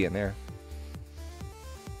voices? It could be in there.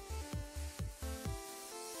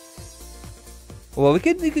 Well, we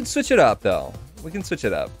could switch it up though. We can switch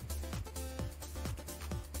it up.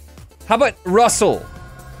 How about Russell,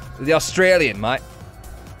 the Australian, mate?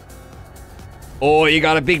 Oh, you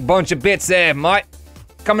got a big bunch of bits there, mate.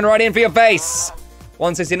 Coming right in for your face.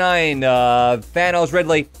 169, Thanos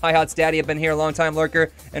Ridley. Hi, Hot Daddy. I've been here a long time,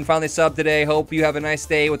 lurker, and finally subbed today. Hope you have a nice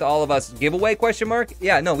day with all of us. Giveaway? Question mark?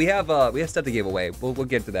 Yeah, no, we have stuff to give away. We'll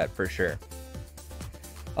get to that for sure.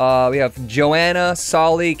 We have Joanna,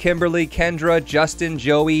 Solly, Kimberly, Kendra, Justin,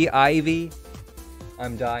 Joey, Ivy.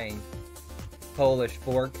 I'm dying. Polish,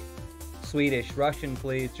 fork. Swedish, Russian,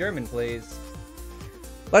 please. German, please.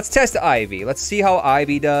 Let's test Ivy. Let's see how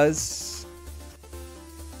Ivy does.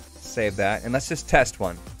 Save that, and let's just test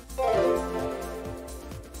one.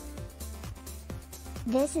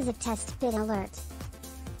 This is a test bit alert.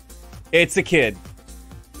 It's a kid.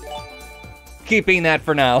 Keeping that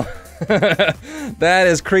for now. That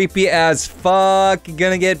is creepy as fuck.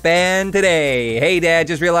 Gonna get banned today. Hey, Dad,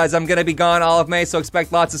 just realized I'm gonna be gone all of May, so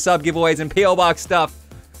expect lots of sub giveaways and P.O. Box stuff.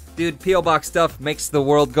 Dude, P.O. Box stuff makes the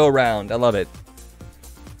world go round. I love it.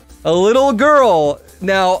 A little girl.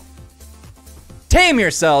 Now, tame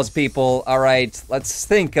yourselves, people. All right, let's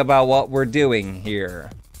think about what we're doing here.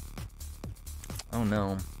 Oh,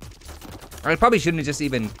 no. I probably shouldn't have just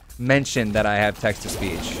even mentioned that I have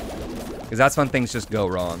text-to-speech, because that's when things just go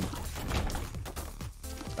wrong.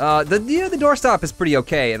 The doorstop is pretty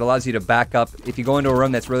okay. It allows you to back up. If you go into a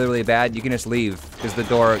room that's really, really bad, you can just leave, because the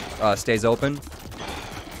door stays open.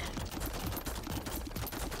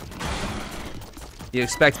 You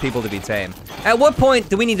expect people to be tame. At what point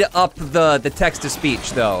do we need to up the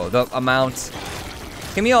text-to-speech, though? The amount?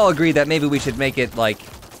 Can we all agree that maybe we should make it, like,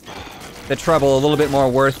 the trouble a little bit more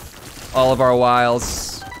worth all of our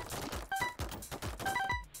whiles?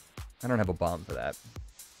 I don't have a bomb for that.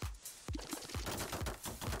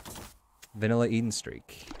 Vanilla Eden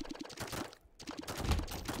Streak.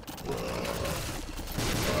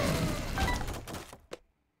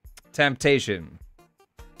 Temptation.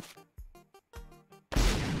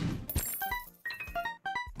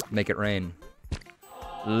 Make it rain.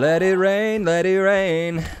 Let it rain, let it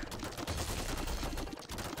rain.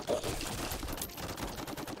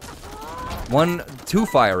 Two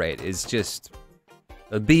fire rate is just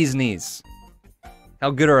a bee's knees.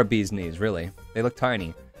 How good are a bee's knees, really? They look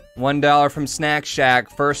tiny. $1 from Snack Shack.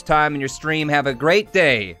 First time in your stream. Have a great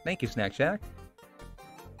day. Thank you, Snack Shack.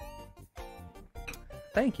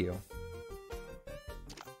 Thank you.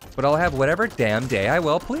 But I'll have whatever damn day I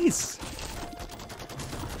will, please.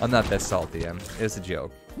 I'm not that salty, it's a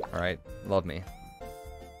joke. Alright, love me.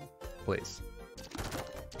 Please.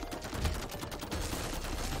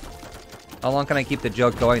 How long can I keep the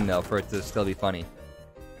joke going, though, for it to still be funny?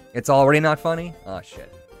 It's already not funny? Oh,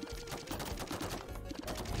 shit.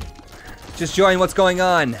 Just join what's going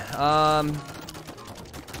on.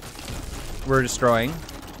 We're destroying.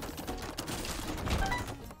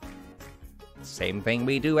 Same thing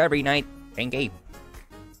we do every night. Thank.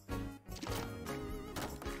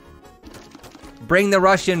 Bring the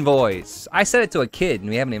Russian voice. I said it to a kid, and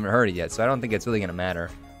we haven't even heard it yet, so I don't think it's really gonna matter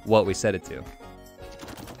what we said it to.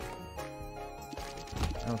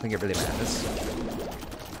 I don't think it really matters.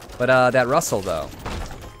 But that Russell, though.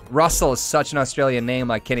 Russell is such an Australian name,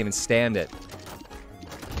 I can't even stand it.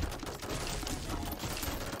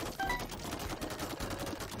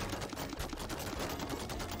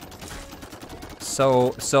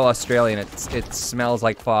 So Australian, it smells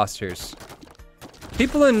like Foster's.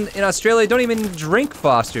 People in Australia don't even drink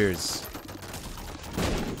Foster's.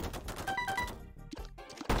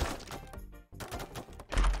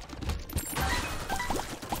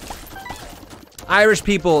 Irish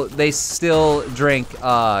people, they still drink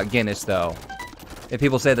Guinness, though. If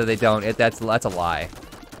people say that they don't, that's a lie.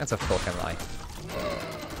 That's a fucking lie.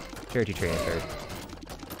 Charity train third.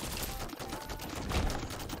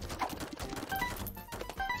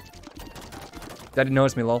 That didn't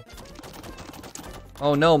notice me, lol.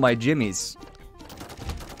 Oh no, my Jimmys.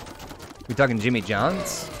 We talking Jimmy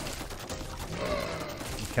John's?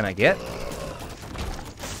 Can I get?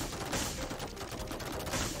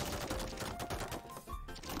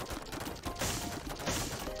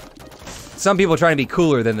 Some people trying to be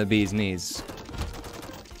cooler than the bee's knees.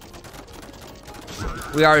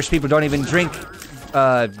 We Irish people don't even drink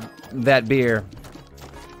that beer.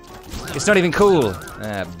 It's not even cool.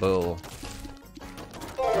 Ah, bull.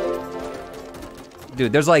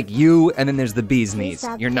 Dude, there's like you, and then there's the bee's knees.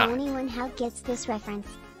 You're not. Anyone who gets this reference,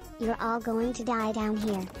 you're all going to die down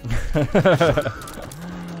here.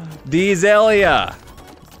 Dezelia.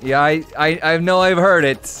 Yeah, I know I've heard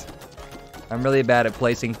it. I'm really bad at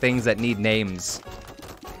placing things that need names.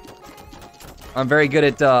 I'm very good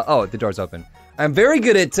at, oh, the door's open. I'm very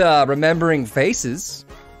good at, remembering faces.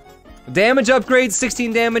 Damage upgrade,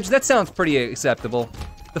 16 damage, that sounds pretty acceptable.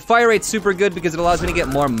 The fire rate's super good because it allows me to get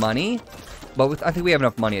more money. But I think we have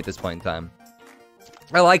enough money at this point in time.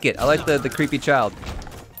 I like it. I like the creepy child.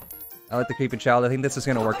 I like the creepy child. I think this is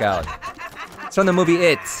gonna work out. It's from the movie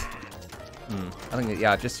It. I think,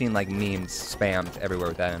 yeah, I've just seen like memes spammed everywhere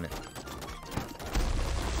with that in it.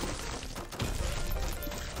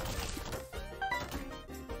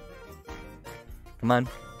 Come on.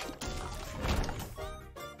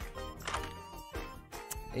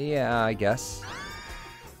 Yeah, I guess.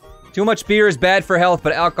 Too much beer is bad for health,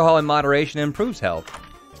 but alcohol in moderation improves health.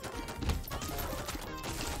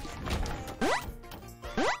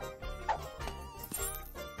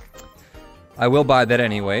 I will buy that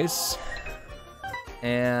anyways.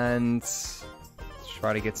 And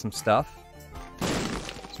try to get some stuff.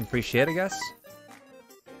 Some free shit, I guess.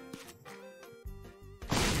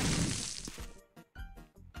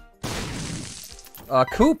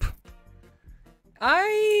 Coop.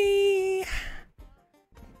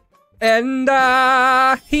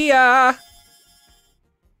 Here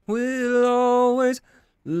will always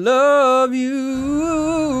love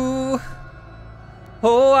you.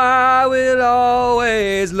 Oh, I will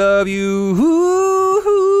always love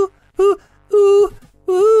you.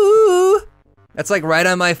 That's like right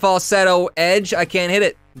on my falsetto edge. I can't hit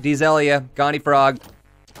it. Dezelia, Gandhi Frog.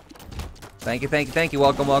 Thank you, thank you, thank you.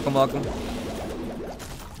 Welcome, welcome, welcome.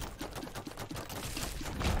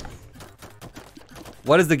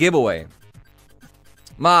 What is the giveaway?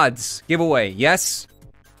 Mods, giveaway, yes?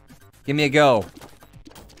 Give me a go.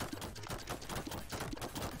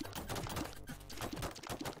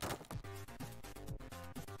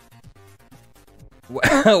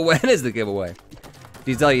 When is the giveaway?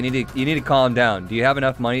 Diesel, you need to calm down. Do you have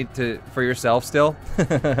enough money for yourself still?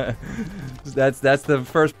 That's the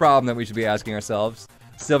first problem that we should be asking ourselves.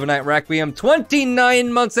 Silver Knight Requiem,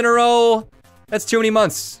 29 months in a row. That's too many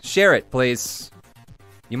months. Share it, please.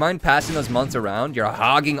 You mind passing those months around? You're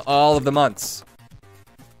hogging all of the months.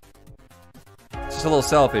 It's just a little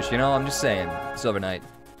selfish, you know? I'm just saying. Silver Knight.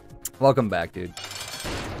 Welcome back, dude.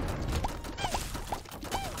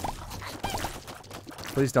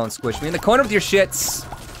 Please don't squish me in the corner with your shits.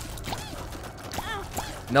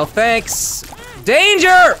 No thanks.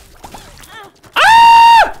 Danger!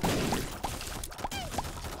 Ah!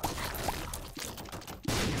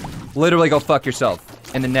 Literally go fuck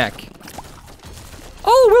yourself in the neck.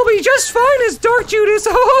 Oh, we'll be just fine as Dark Judas.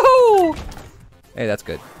 Oh! Hey, that's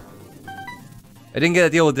good. I didn't get a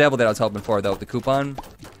deal with the devil that I was hoping for, though, with the coupon.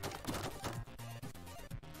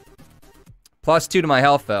 +2 to my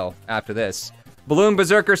health, though, after this. Balloon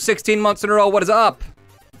Berserker, 16 months in a row. What is up?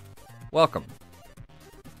 Welcome.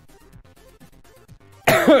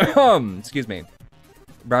 Excuse me.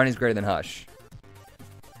 Brownie's greater than Hush.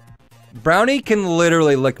 Brownie can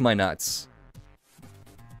literally lick my nuts.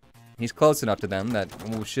 He's close enough to them that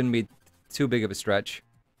shouldn't be too big of a stretch.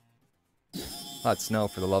 Let snow,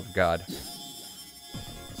 for the love of God.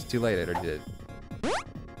 It's too late, I already did it.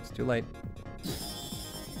 It's too late.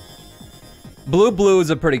 Blue is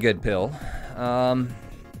a pretty good pill. I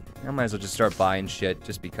might as well just start buying shit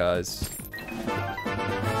just because.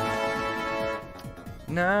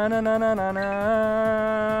 Na na na na na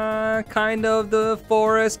na. Kind of the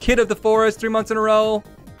forest, kid of the forest, 3 months in a row.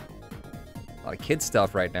 A lot of kid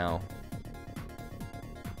stuff right now.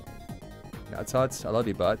 Nuts Huts, I love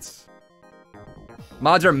you, butts.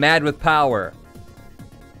 Mods are mad with power.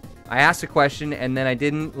 I asked a question and then I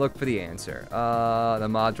didn't look for the answer. The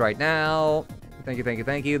mods right now. Thank you, thank you,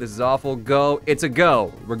 thank you. This is awful. Go. It's a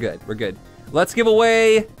go. We're good. We're good. Let's give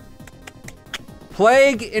away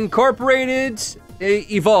Plague Incorporated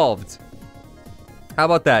Evolved. How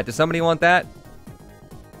about that? Does somebody want that?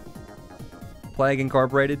 Plague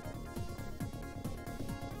Incorporated.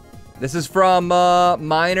 This is from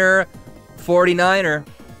Minor 49er.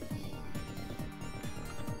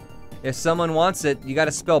 If someone wants it, you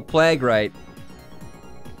gotta spell plague right.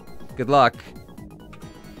 Good luck.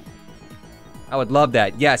 I would love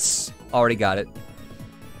that. Yes, already got it.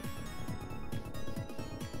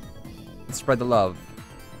 Let's spread the love.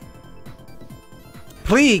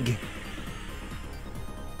 Plague!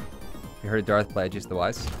 You heard of Darth Plagueis the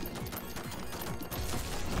Wise?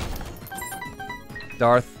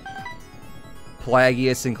 Darth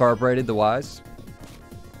Plagueis Incorporated the Wise?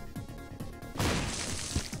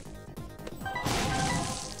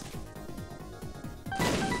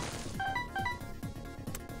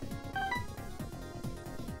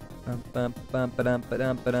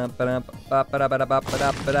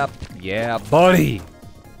 Yeah, buddy!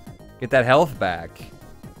 Get that health back.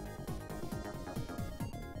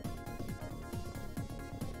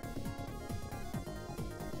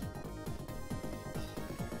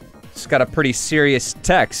 Just got a pretty serious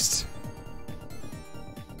text.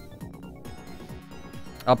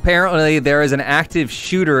 Apparently, there is an active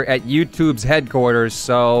shooter at YouTube's headquarters,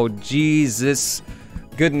 so Jesus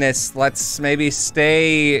goodness, let's maybe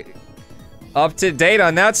stay up to date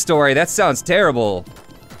on that story. That sounds terrible.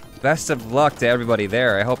 Best of luck to everybody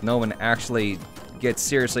there. I hope no one actually gets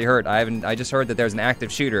seriously hurt. I just heard that there's an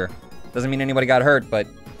active shooter. Doesn't mean anybody got hurt, but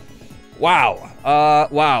wow.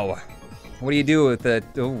 Wow. What do you do with the,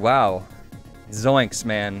 oh, wow. Zoinks,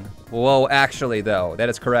 man. Whoa, actually though, that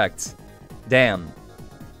is correct. Damn.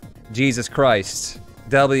 Jesus Christ.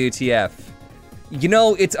 WTF. You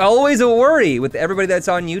know, it's always a worry with everybody that's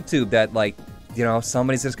on YouTube that, like, you know,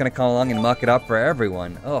 somebody's just gonna come along and muck it up for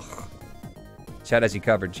everyone. Ugh. Chat has you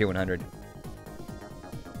covered, G100.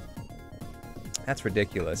 That's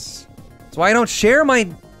ridiculous. That's why I don't share my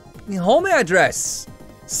home address.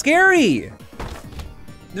 Scary.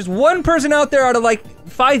 There's one person out there out of like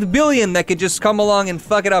 5 billion that could just come along and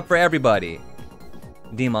fuck it up for everybody.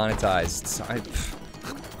 Demonetized. I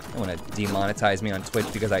don't want to demonetize me on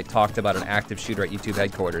Twitch because I talked about an active shooter at YouTube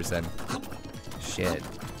headquarters then. Shit.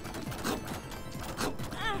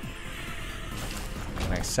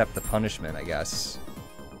 I accept the punishment, I guess.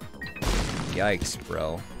 Yikes,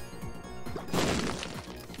 bro.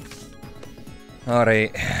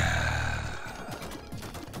 Alright.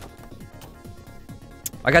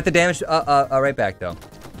 I got the damage right back though.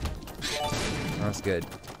 That's good.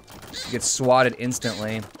 You get swatted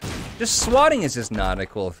instantly. Just swatting is just not a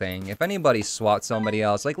cool thing. If anybody swats somebody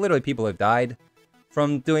else, like literally people have died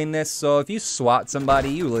from doing this, so if you swat somebody,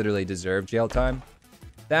 you literally deserve jail time.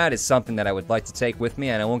 That is something that I would like to take with me,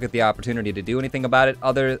 and I won't get the opportunity to do anything about it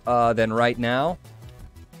other than right now.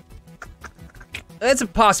 It's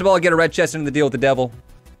impossible I'll get a red chest into the deal with the devil.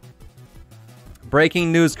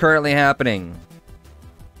 Breaking news currently happening.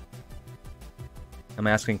 I'm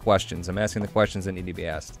asking questions. I'm asking the questions that need to be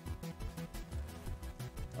asked.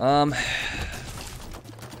 I'm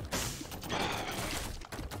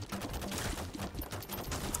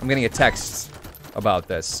getting a text about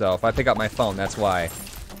this, so if I pick up my phone, that's why.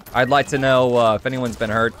 I'd like to know if anyone's been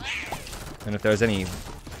hurt, and if there's any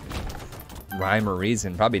rhyme or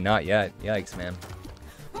reason. Probably not yet. Yikes, man.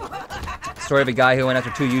 Story of a guy who went after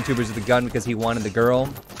 2 YouTubers with a gun because he wanted the girl.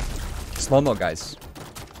 Slow-mo, guys.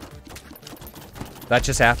 That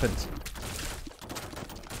just happened.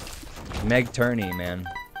 Meg Turney, man.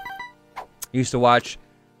 Used to watch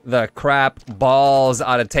the crap balls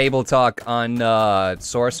out of Table Talk on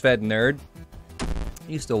SourceFed Nerd.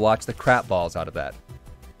 Used to watch the crap balls out of that.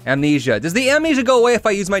 Amnesia. Does the amnesia go away if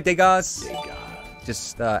I use my Degas?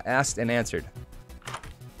 Just asked and answered.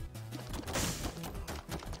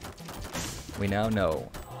 We now know.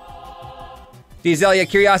 Dezelia,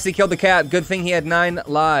 curiosity killed the cat. Good thing he had 9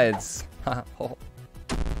 lives. Oh.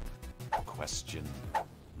 Question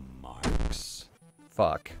marks.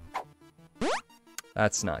 Fuck.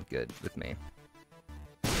 That's not good with me.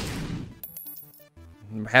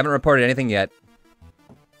 Haven't reported anything yet.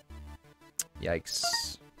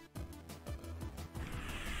 Yikes.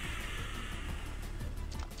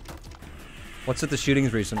 What's with the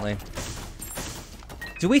shootings recently?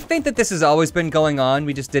 Do we think that this has always been going on?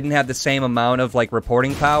 We just didn't have the same amount of like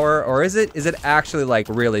reporting power, or is it actually like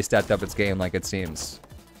really stepped up its game like it seems?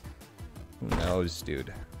 Who knows,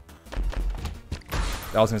 dude?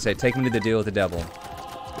 I was gonna say, take me to the deal with the devil.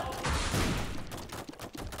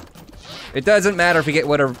 It doesn't matter if we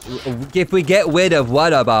get rid of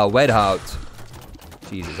what about Wedhout.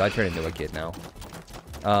 Jesus, I turn into a kid now.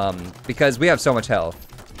 Because we have so much health.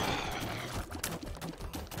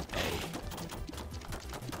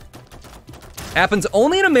 Happens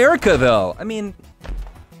only in America, though. I mean,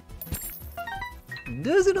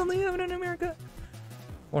 does it only happen in America?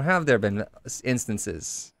 Or have there been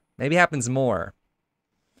instances? Maybe it happens more.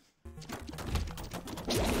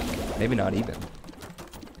 Maybe not even.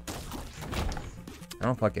 I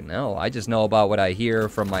don't fucking know. I just know about what I hear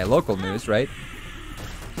from my local news, right?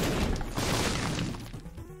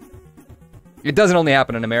 It doesn't only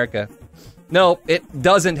happen in America. No, it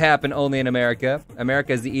doesn't happen only in America.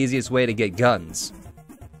 America is the easiest way to get guns.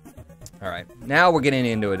 All right, now we're getting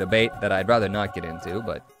into a debate that I'd rather not get into,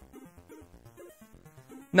 but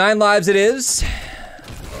 9 lives it is.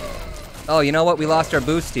 Oh, you know what? We lost our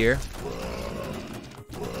boost here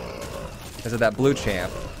because of that blue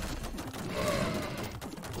champ.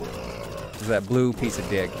 Because of that blue piece of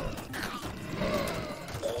dick.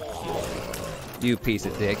 You piece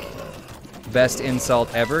of dick. Best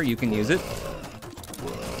insult ever. You can use it.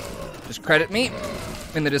 Just credit me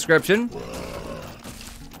in the description.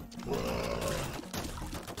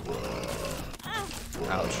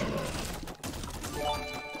 Ouch.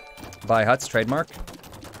 Buy Huts, trademark.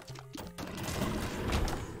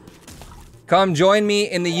 Come join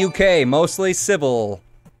me in the UK, mostly civil.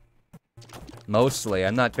 Mostly,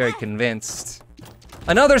 I'm not very convinced.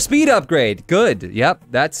 Another speed upgrade, good, yep,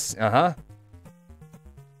 that's,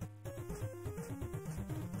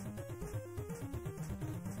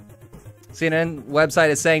 CNN website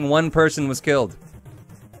is saying 1 person was killed.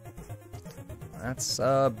 That's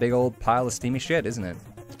a big old pile of steamy shit, isn't it?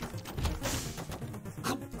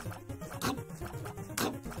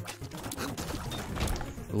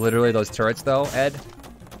 Literally those turrets though, Ed.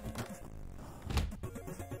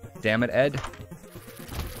 Damn it, Ed.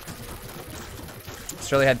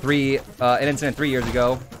 Australia had an incident 3 years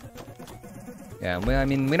ago. Yeah, I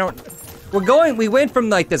mean, we went from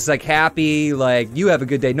like this like happy, like, you have a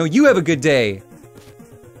good day. No, you have a good day.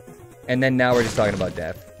 And then now we're just talking about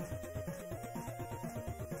death.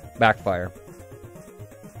 Backfire.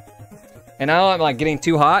 And now I'm like getting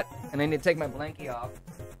too hot and I need to take my blankie off.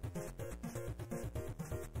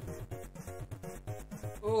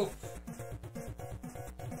 Oof.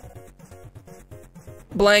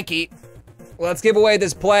 Blankie. Let's give away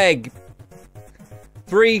this plague.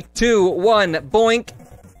 3, 2, 1, boink.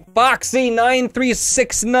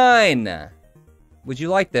 Foxy9369. Would you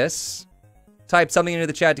like this? Type something into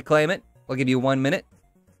the chat to claim it. I'll give you 1 minute.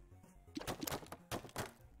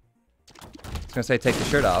 It's gonna say take the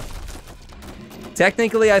shirt off.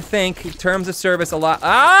 Technically, I think terms of service allow.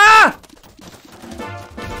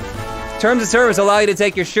 Terms of service allow you to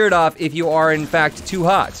take your shirt off if you are in fact too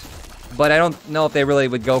hot. But I don't know if they really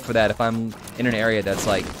would go for that if I'm in an area that's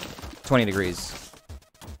like 20 degrees.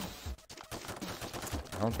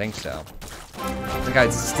 I don't think so. I think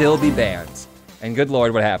I'd still be banned. And good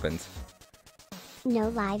lord, what happened? No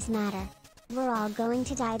lives matter. We're all going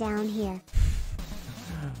to die down here.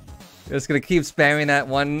 Just gonna keep spamming that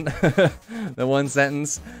one, the one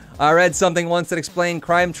sentence. I read something once that explained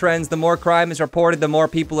crime trends. The more crime is reported, the more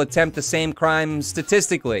people attempt the same crime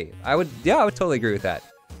statistically. I would totally agree with that.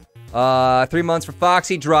 3 months for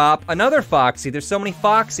Foxy drop. Another Foxy. There's so many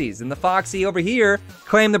Foxies. And the Foxy over here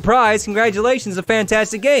claimed the prize. Congratulations, a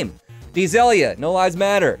fantastic game. Dezelia, no lives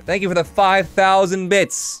matter. Thank you for the 5,000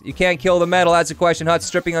 bits. You can't kill the metal. That's a question. Hot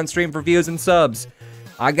stripping on stream for views and subs.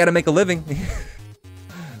 I gotta make a living.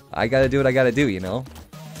 I gotta do what I gotta do, you know?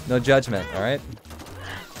 No judgment, alright?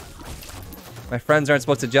 My friends aren't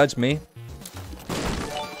supposed to judge me.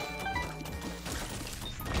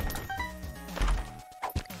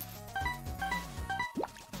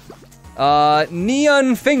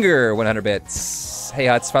 Neon Finger, 100 bits. Hey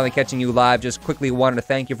Huts, finally catching you live. Just quickly wanted to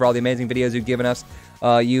thank you for all the amazing videos you've given us.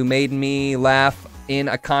 You made me laugh in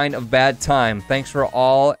a kind of bad time. Thanks for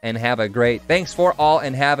all and have a great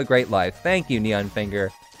life. Thank you, Neon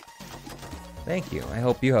Finger. Thank you. I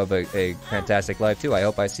hope you have a fantastic life too. I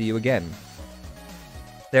hope I see you again.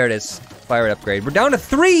 There it is. Fire it upgrade. We're down to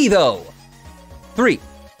 3 though. 3.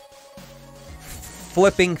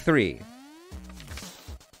 Flipping 3.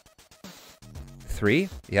 3?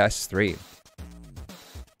 Yes, 3.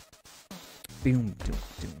 Boom, boom,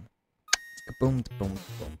 boom. Boom, boom,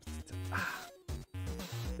 boom.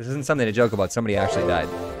 This isn't something to joke about. Somebody actually died.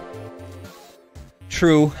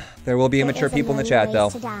 True. There will be immature people in the chat,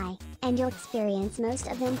 though. To die, and you'll experience most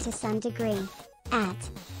of them to some degree. At.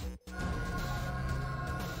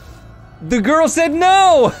 The girl said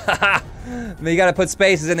no! You gotta put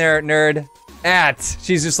spaces in there, nerd. At.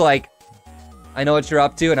 She's just like, I know what you're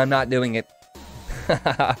up to, and I'm not doing it.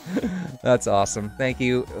 That's awesome. Thank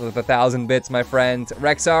you with 1,000 bits, my friend.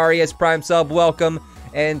 Rexarius, Prime Sub, welcome.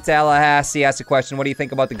 And Tallahassee asked a question, what do you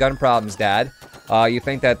think about the gun problems, Dad? You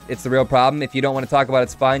think that it's the real problem? If you don't want to talk about it,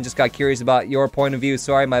 it's fine. Just got curious about your point of view.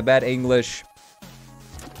 Sorry, my bad English.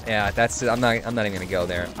 Yeah, that's it. I'm not even gonna go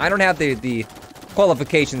there. I don't have the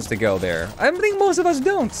qualifications to go there. I think most of us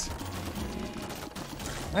don't.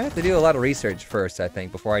 I have to do a lot of research first, I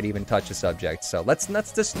think, before I'd even touch a subject. So let's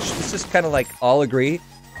just kind of like all agree.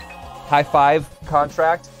 High five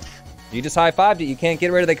contract. You just high fived it. You can't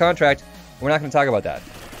get rid of the contract. We're not going to talk about that.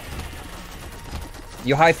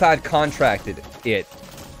 You high five contracted it.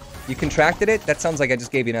 You contracted it? That sounds like I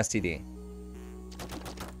just gave you an STD.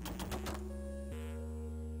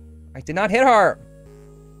 I did not hit her.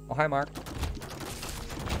 Oh, hi, Mark.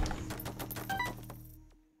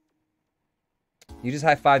 You just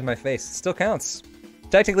high-fived my face. It still counts.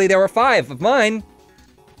 Technically, there were 5 of mine.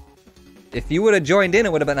 If you would have joined in,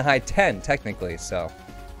 it would have been a high 10, technically, so.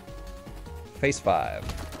 Face 5.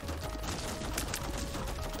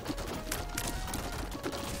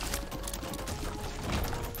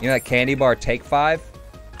 You know that candy bar, take 5?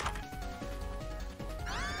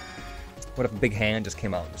 What if a big hand just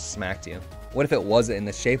came out and just smacked you? What if it was in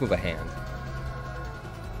the shape of a hand?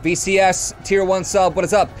 VCS, tier 1 sub, what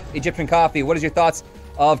is up? Egyptian Coffee, what is your thoughts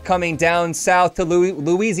of coming down south to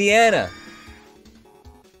Louisiana?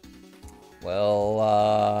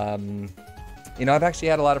 Well, you know, I've actually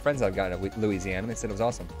had a lot of friends that have gone to Louisiana, and they said it was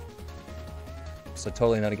awesome. So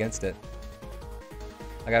totally not against it.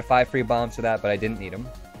 I got 5 free bombs for that, but I didn't need them.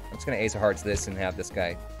 I'm just gonna Ace of Hearts this and have this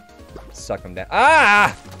guy suck him down.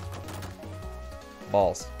 Ah!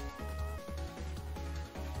 Balls.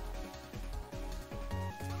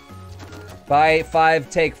 Buy 5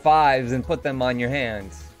 take 5s and put them on your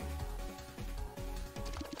hands.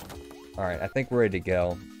 Alright, I think we're ready to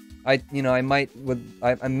go. I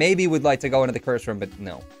maybe would like to go into the curse room, but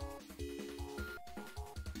no.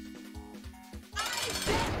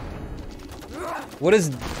 What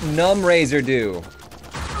does Numb Razor do? Is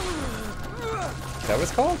that what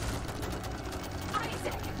it's called?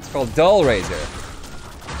 It's called Dull Razor.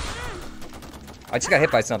 I just got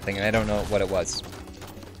hit by something and I don't know what it was.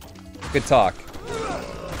 Good talk.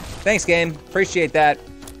 Thanks, game. Appreciate that.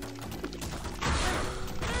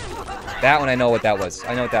 That one, I know what that was.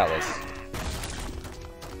 I know what that was.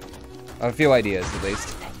 I have a few ideas, at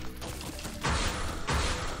least.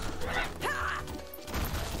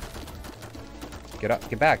 Get up.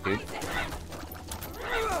 Get back, dude.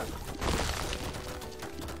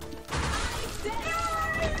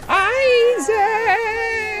 Isaac!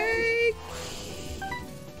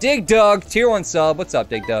 Dig Dug, tier 1 sub. What's up,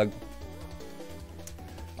 Dig Dug?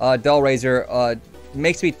 Dull Razor,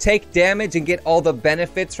 makes me take damage and get all the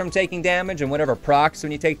benefits from taking damage and whatever procs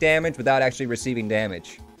when you take damage without actually receiving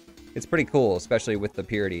damage. It's pretty cool, especially with the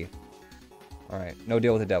purity. Alright, no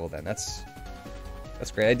deal with the devil then. That's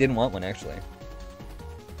great. I didn't want one, actually.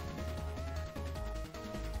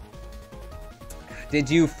 Did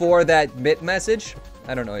you for that bit message?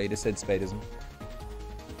 I don't know, you just said spadism.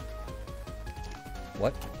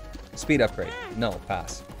 What? Speed upgrade. No,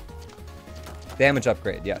 pass. Damage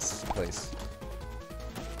upgrade, yes, please.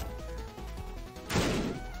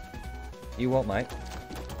 You what, mate?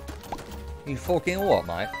 You fucking what,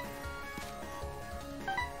 mate?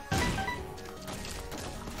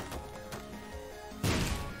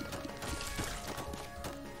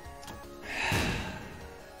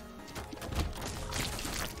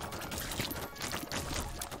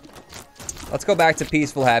 Let's go back to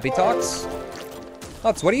peaceful, happy talks.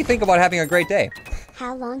 Ups, what do you think about having a great day?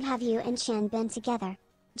 How long have you and Shan been together?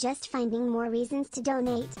 Just finding more reasons to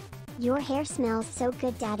donate. Your hair smells so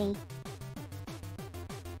good, Daddy.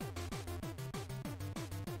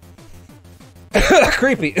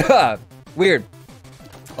 Creepy. Weird.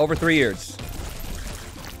 Over 3 years.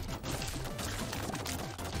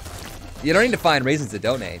 You don't need to find reasons to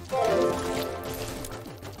donate.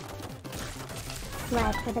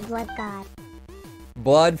 Blood for the blood god.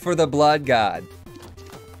 Blood for the blood god.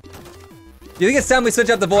 Do you think it's time we switch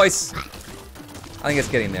up the voice? I think it's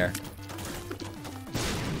getting there.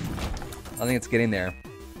 I think it's getting there.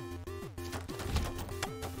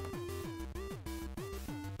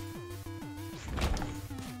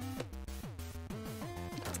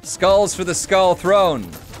 Skulls for the skull throne.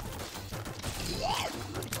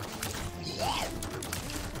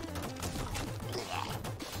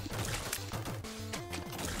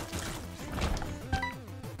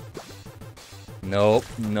 Nope,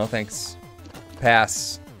 no thanks.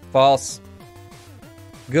 Pass. False.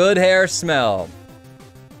 Good hair smell.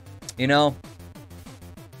 You know,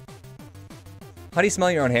 how do you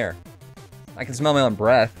smell your own hair? I can smell my own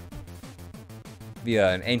breath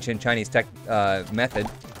via an ancient Chinese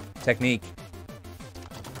technique.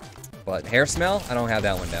 But hair smell? I don't have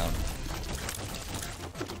that one down.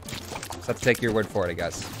 Just have to take your word for it, I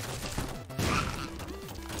guess.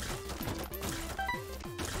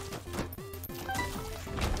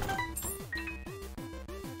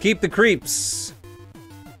 Keep the creeps.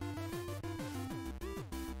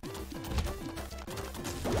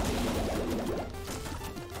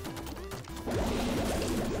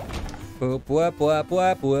 Boop, boop, boop,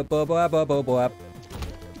 boop, boop, boop, boop, boop, boop.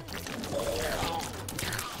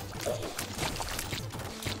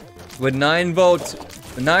 With 9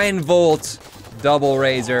 volt double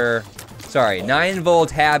razor, sorry, 9 volt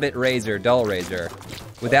habit razor, dull razor.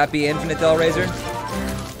 Would that be infinite dull razor?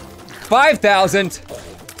 5,000!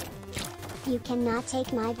 You cannot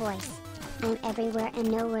take my voice. I'm everywhere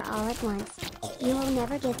and nowhere all at once. You will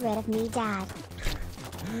never get rid of me, Dad.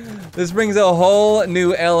 This brings a whole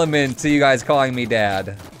new element to you guys calling me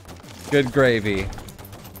Dad. Good gravy.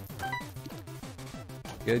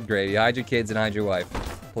 Good gravy. Hide your kids and hide your wife.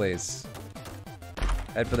 Please.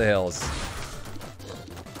 Head for the hills.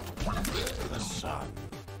 The sun.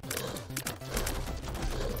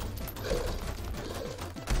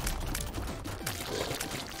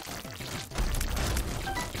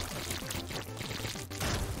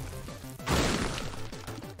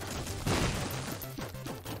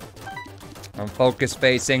 I'm focus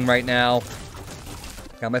facing right now.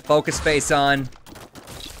 Got my focus face on.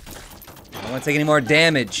 I don't want to take any more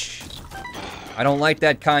damage. I don't like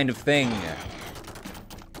that kind of thing.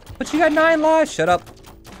 But you got 9 lives. Shut up.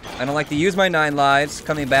 I don't like to use my 9 lives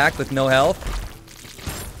coming back with no health. I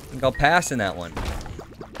think I'll pass in that one.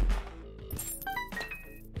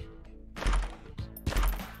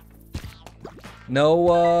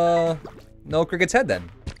 No cricket's head then.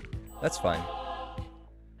 That's fine.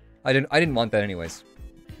 I didn't want that anyways.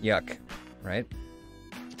 Yuck. Right?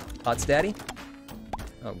 Hot Daddy?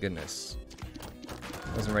 Oh goodness.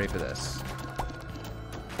 Wasn't ready for this.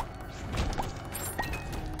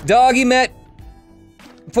 Doggy Met!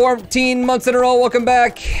 14 months in a row, welcome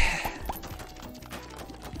back!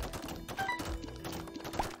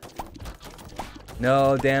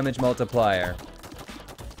 No damage multiplier.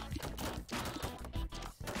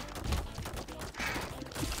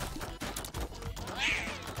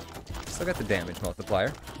 Still got the damage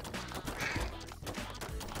multiplier.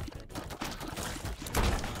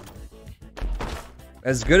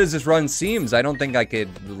 As good as this run seems, I don't think I could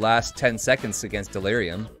last 10 seconds against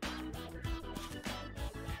Delirium.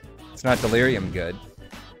 It's not Delirium good.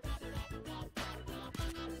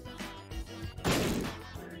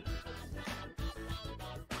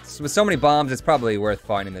 So with so many bombs, it's probably worth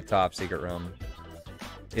finding the top secret room.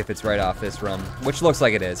 If it's right off this room, which looks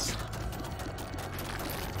like it is.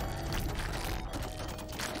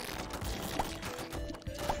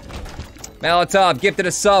 Malotop gifted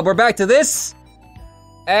a sub. We're back to this.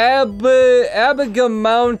 Big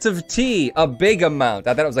amount of tea. A big amount.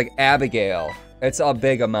 I thought it was like Abigail. It's a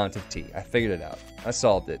big amount of tea. I figured it out. I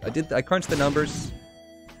solved it. I crunched the numbers.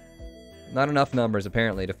 Not enough numbers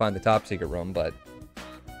apparently to find the top secret room, but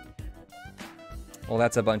well,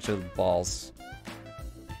 that's a bunch of balls.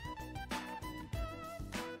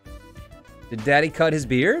 Did Daddy cut his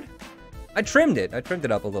beard? I trimmed it. I trimmed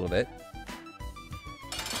it up a little bit.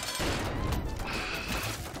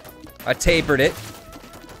 I tapered it.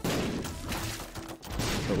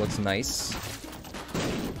 So it looks nice.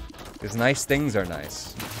 Because nice things are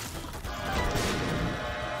nice.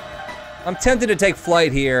 I'm tempted to take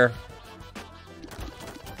flight here.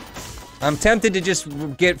 I'm tempted to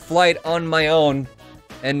just get flight on my own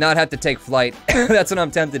and not have to take flight. That's what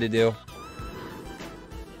I'm tempted to do.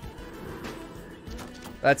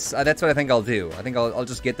 That's what I think I'll do. I think I'll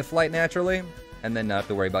just get the flight naturally and then not have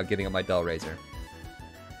to worry about giving up my dull razor.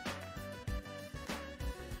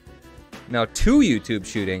 Now, 2 YouTube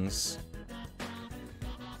shootings.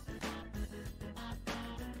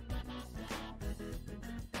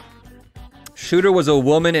 Shooter was a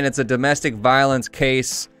woman and it's a domestic violence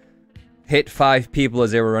case. Hit 5 people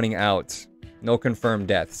as they were running out. No confirmed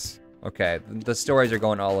deaths. Okay, the stories are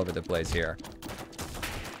going all over the place here.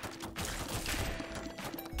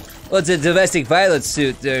 Well, it's a domestic violence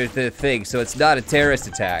suit, the thing, so it's not a terrorist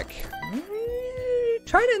attack.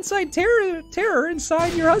 Trying to incite terror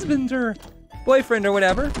inside your husband or Boyfriend or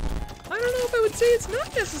whatever. I don't know if I would say it's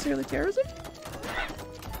not necessarily terrorism.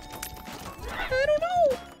 I don't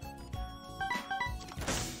know.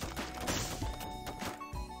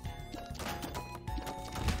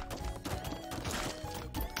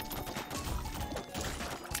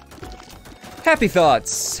 Happy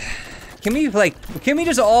thoughts. Can we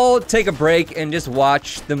just all take a break and just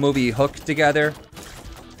watch the movie Hook together?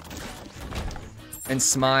 And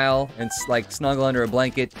smile and like snuggle under a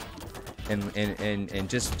blanket and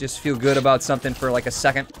just feel good about something for like a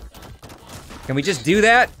second? Can we just do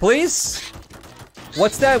that, please?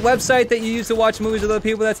 What's that website that you use to watch movies with other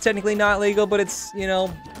people that's technically not legal, but it's, you know,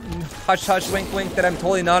 hush hush wink wink that I'm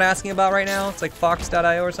totally not asking about right now? It's like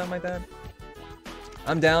fox.io or something like that.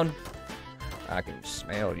 I'm down. I can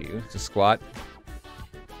smell you. It's a squat.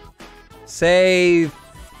 Say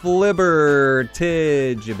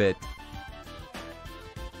flibbertige a bit.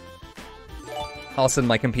 All of a sudden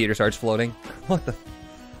my computer starts floating. What the?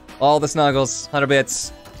 All the snuggles. 100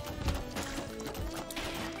 bits.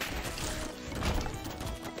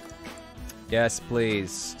 Yes,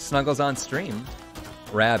 please. Snuggles on stream.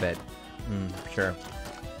 Rabbit. Sure.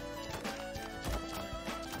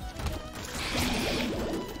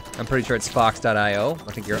 I'm pretty sure it's fox.io.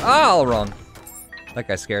 I think you're all wrong. That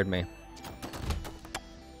guy scared me.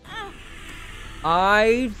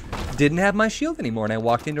 I didn't have my shield anymore and I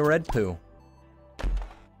walked into red poo.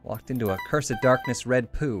 Walked into a Cursed Darkness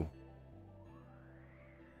red poo.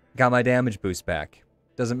 Got my damage boost back.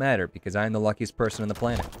 Doesn't matter because I'm the luckiest person on the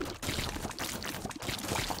planet.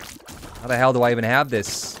 How the hell do I even have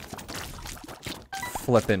this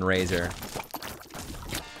flippin' razor?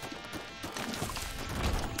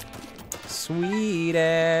 Sweet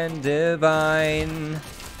and divine.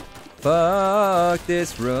 Fuck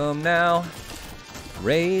this room now.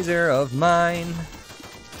 Razor of mine.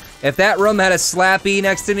 If that room had a slappy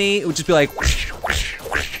next to me, it would just be like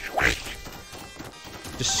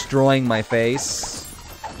destroying my face.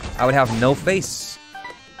 I would have no face.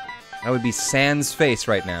 I would be sans face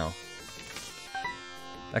right now.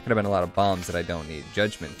 That could have been a lot of bombs that I don't need.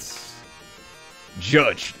 Judgments.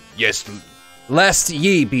 Judged. Yes. Lest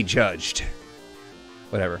ye be judged.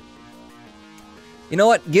 Whatever. You know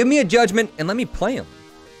what? Give me a judgment and let me play him.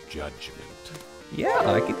 Judgment. Yeah,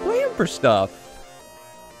 I can play him for stuff.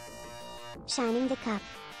 Shining the cup.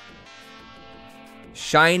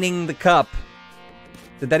 Shining the cup.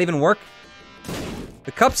 Did that even work?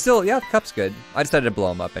 The cup's still, yeah, the cup's good. I decided to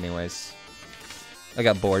blow him up anyways. I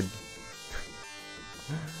got bored.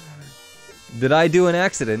 Did I do an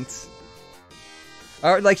accident?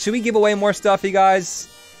 Alright, like, should we give away more stuff, you guys?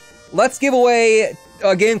 Let's give away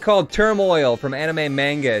a game called Turmoil from Anime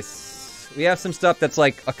Mangus. We have some stuff that's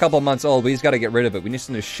like a couple months old. We just gotta get rid of it. We just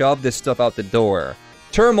need to shove this stuff out the door.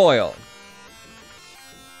 Turmoil.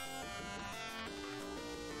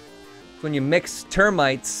 When you mix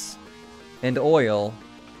termites and oil.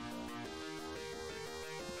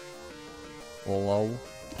 Hello.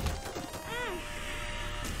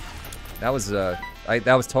 That was that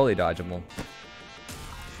was totally dodgeable.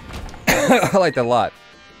 I liked it a lot.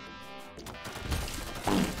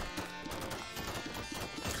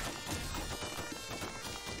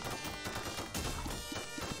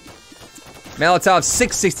 Molotov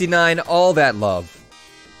 669, all that love.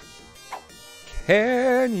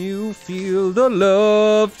 Can you feel the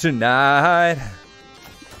love tonight?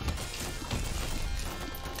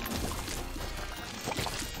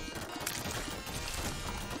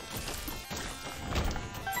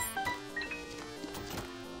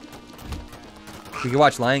 We can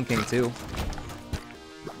watch Lion King too.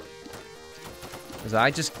 Because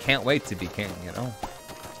I just can't wait to be king, you know?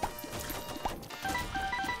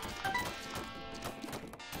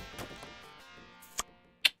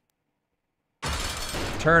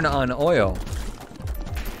 Turn on oil.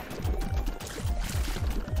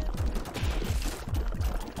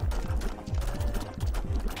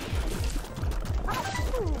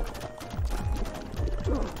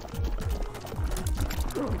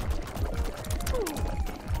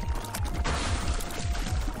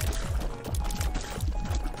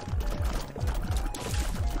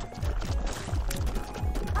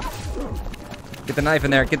 Get the knife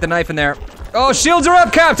in there. Get the knife in there. Oh, shields are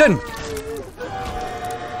up, Captain!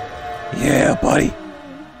 Yeah, buddy.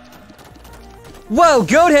 Whoa,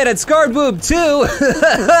 Goathead had scarred boob too!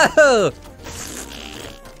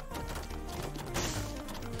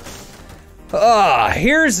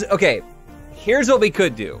 Here's what we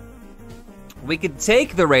could do. We could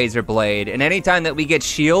take the razor blade, and anytime that we get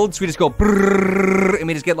shields, we just go brrrr, and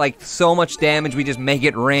we just get like so much damage, we just make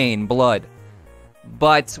it rain blood.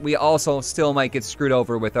 But we also still might get screwed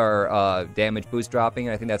over with our damage boost dropping,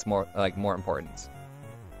 and I think that's more important.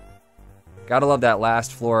 Gotta love that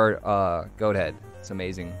last floor goat head. It's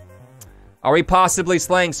amazing. Are we possibly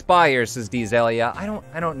slaying Spires, says Dezelia.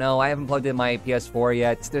 I don't know. I haven't plugged in my PS4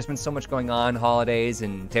 yet. There's been so much going on, holidays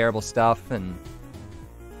and terrible stuff, and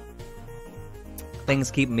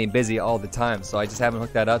things keeping me busy all the time, so I just haven't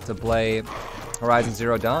hooked that up to play Horizon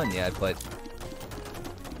Zero Dawn yet, but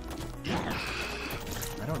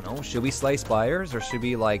I don't know. Should we slay Spires, or should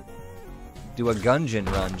we, like, do a Gungeon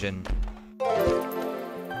rungeon?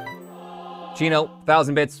 Chino,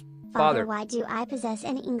 1,000 bits. Father, why do I possess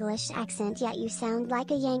an English accent yet you sound like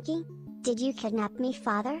a Yankee? Did you kidnap me,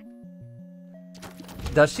 Father?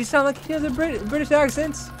 Does she sound like she has a British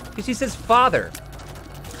accent? Because she says father.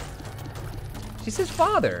 She says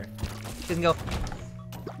father. She doesn't go,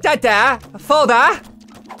 Dada, father.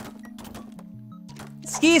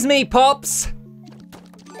 Excuse me, pops.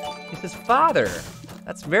 She says father.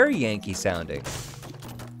 That's very Yankee sounding.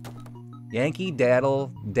 Yankee,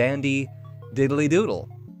 daddle, dandy, diddly doodle.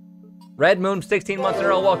 Red Moon, 16 months in a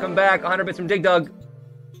row, welcome back. 100 bits from Dig Dug.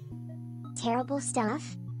 Terrible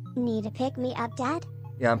stuff. Need to pick me up, Dad?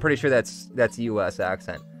 Yeah, I'm pretty sure that's a US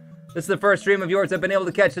accent. This is the first stream of yours I've been able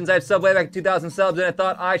to catch since I've subbed way back to 2,000 subs, and I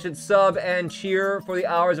thought I should sub and cheer for the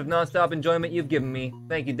hours of nonstop enjoyment you've given me.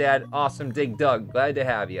 Thank you, Dad. Awesome, Dig Dug. Glad to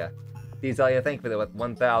have you. Dezelia, thank you for the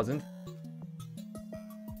 1,000.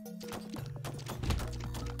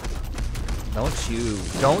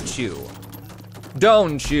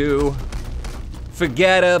 Don't you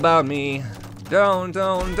forget about me. Don't,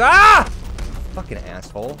 ah! Fucking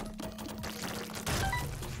asshole.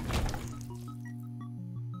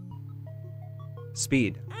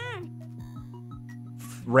 Speed.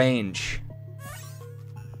 Range.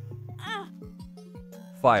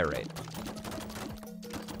 Fire rate.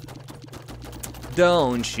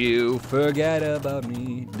 Don't you forget about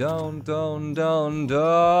me. Don't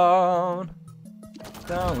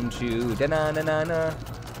you da-na-na-na-na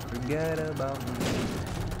forget about me.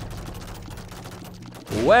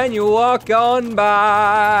 When you walk on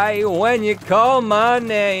by, when you call my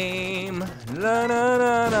name, la na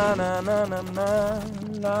na na na na na na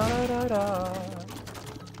la da da.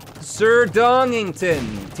 Sir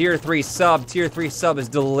Dongington, tier 3 sub. Tier 3 sub is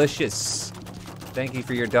delicious. Thank you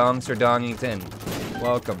for your dong, Sir Dongington.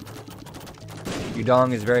 Welcome. Your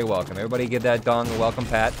dong is very welcome. Everybody give that dong a welcome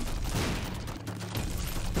pat.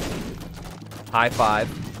 High five.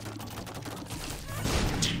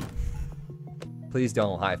 Please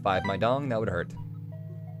don't high five my dong, that would hurt.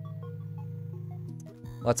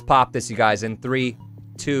 Let's pop this, you guys, in 3,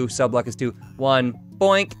 2, sub luck is 2, 1,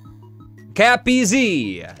 boink. Cap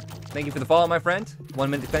BZ. Thank you for the follow, my friend. 1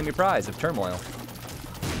 minute to claim your prize of turmoil.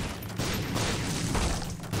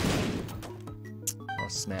 Oh,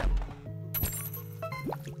 snap.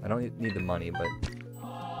 I don't need the money, but...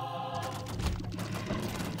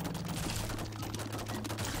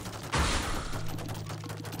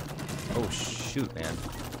 Oh, shoot, man.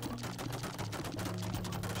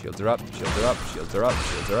 Shields are up, shields are up, shields are up,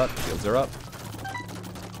 shields are up, shields are up.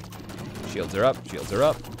 Shields are up, shields are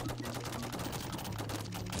up.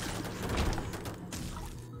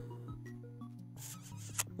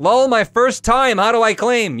 Lol, my first time, how do I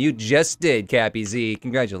claim? You just did, Cappy Z,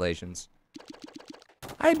 congratulations.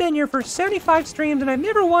 I've been here for 75 streams and I've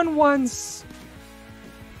never won once.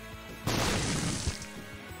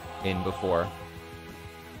 In before.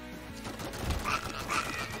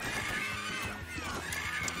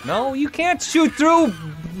 No, you can't shoot through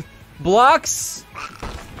blocks.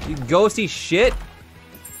 You ghosty shit.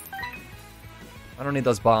 I don't need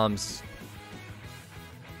those bombs.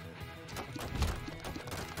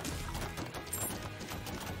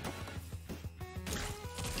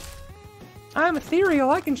 I'm ethereal,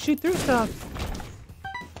 I can shoot through stuff.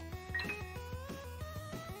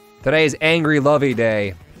 Today is Angry Lovey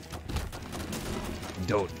Day.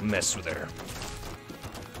 Don't mess with her.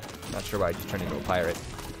 Not sure why I just turned into a pirate.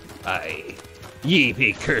 Aye, ye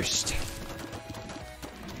be cursed.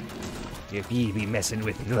 If ye be messing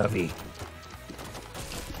with Lovey.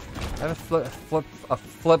 I have a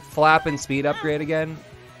flip flap and speed upgrade again?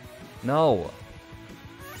 No.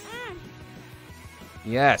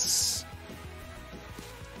 Yes.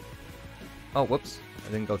 Oh, whoops.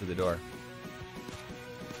 I didn't go through the door.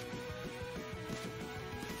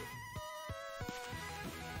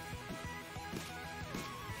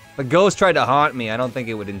 If a ghost tried to haunt me, I don't think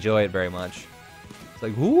it would enjoy it very much. It's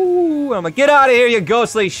like, whoo! I'm like, get out of here, you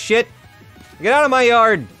ghostly shit! Get out of my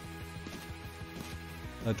yard!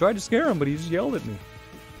 I tried to scare him, but he just yelled at me.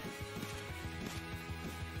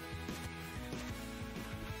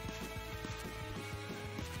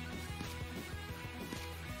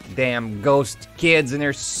 Damn ghost kids and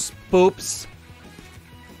their spoops.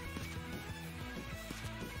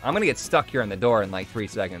 I'm gonna get stuck here on the door in like 3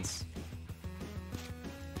 seconds.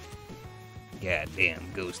 Goddamn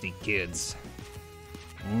ghosty kids.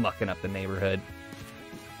 Mucking up the neighborhood.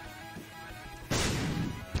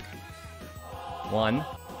 1,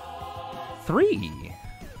 3.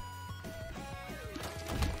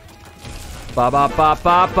 Ba ba ba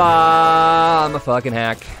ba ba. I'm a fucking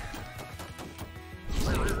hack.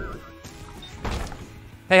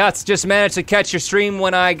 Hey Huts, just managed to catch your stream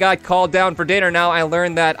when I got called down for dinner. Now I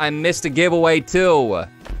learned that I missed a giveaway too.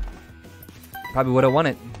 Probably would have won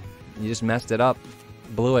it. You just messed it up.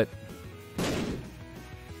 Blew it.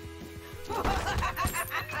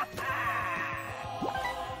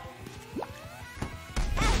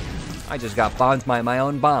 I just got bombed by my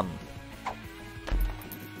own bomb.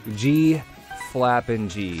 G, flappin'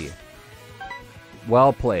 G.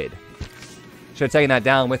 Well played. Should have taken that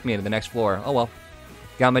down with me to the next floor. Oh well.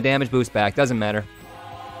 Got my damage boost back, doesn't matter.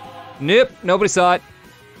 Nope, nobody saw it.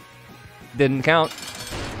 Didn't count.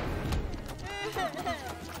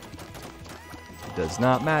 Does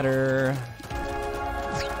not matter.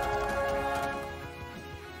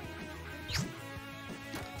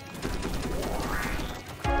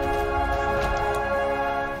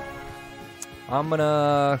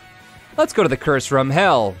 Let's go to the curse from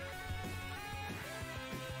hell.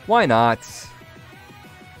 Why not?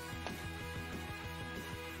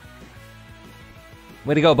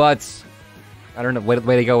 Way to go, Butts. I don't know,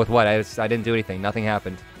 way to go with what? I didn't do anything, nothing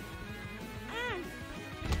happened.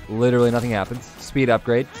 Literally nothing happened. Speed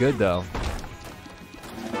upgrade, good though.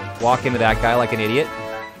 Walk into that guy like an idiot.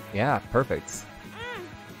 Yeah, perfect.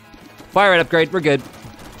 Fire rate upgrade, we're good.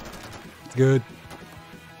 Good.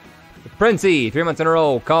 Princey, 3 months in a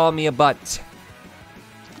row, call me a butt.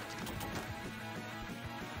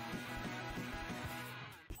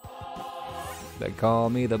 They call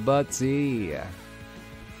me the Butsy.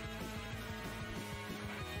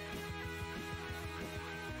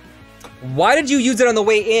 Why did you use it on the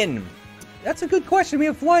way in? That's a good question. We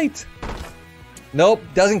have flight. Nope,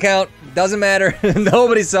 doesn't count. Doesn't matter.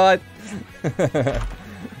 Nobody saw it.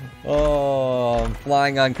 Oh, I'm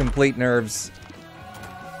flying on complete nerves.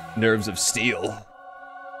 Nerves of steel.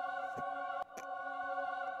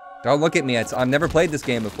 Don't look at me. I've never played this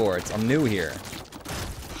game before. I'm new here.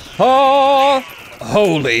 Oh,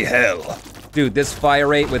 holy hell. Dude, this fire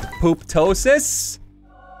rate with pooptosis?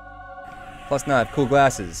 Plus now I have cool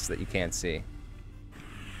glasses that you can't see.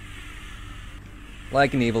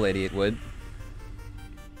 Like an evil idiot would.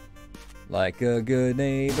 Like a good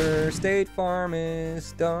neighbor, State Farm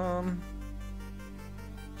is dumb.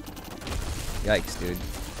 Yikes, dude.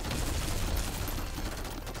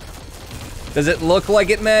 Does it look like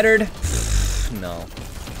it mattered? No.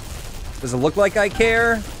 Does it look like I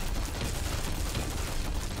care?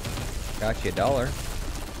 Got you $1.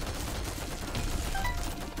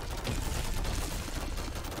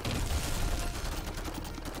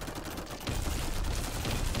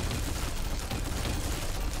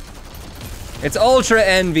 It's Ultra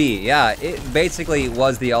Envy. Yeah, it basically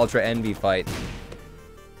was the Ultra Envy fight.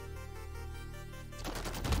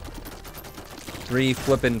 3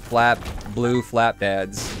 flippin' blue flap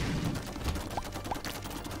dads.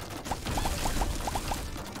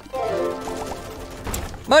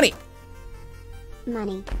 Money!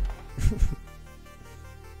 Money.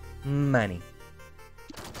 Money.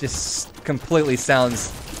 Just completely sounds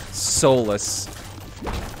soulless.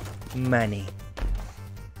 Money.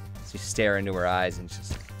 So you stare into her eyes and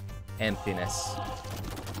just emptiness.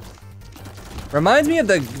 Reminds me of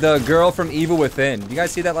the girl from Evil Within. You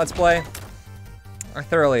guys see that Let's Play? I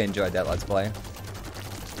thoroughly enjoyed that Let's Play.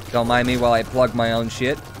 Don't mind me while I plug my own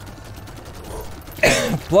shit.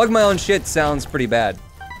 Plug my own shit sounds pretty bad.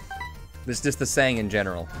 It's just the saying in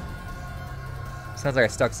general. Sounds like I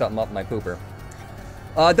stuck something up my pooper.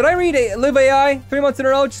 Did I read Live AI 3 months in a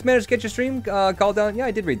row? Just managed to get your stream called down? Yeah,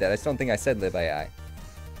 I did read that. I just don't think I said Live AI.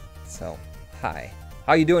 So, hi.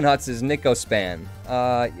 How you doing, Huts? Is Nico Span?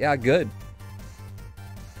 Yeah, good.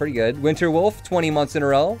 Pretty good. Winter Wolf, 20 months in a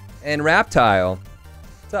row. And Raptile.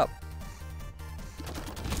 What's up?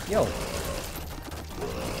 Yo.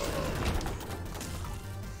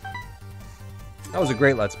 That was a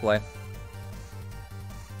great Let's Play.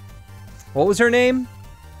 What was her name?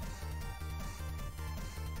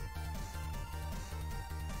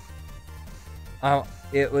 Oh,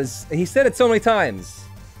 it was... He said it so many times.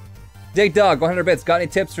 Dig Dog, 100 bits. Got any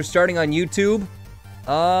tips for starting on YouTube?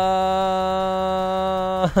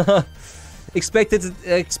 Expect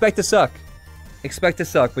to suck. Expect to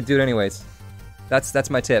suck, but do it anyways. That's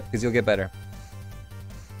my tip, because you'll get better.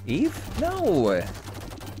 Eve? No.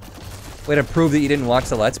 Way to prove that you didn't watch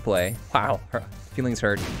the Let's Play. Wow, feelings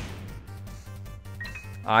hurt.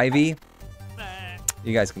 Ivy?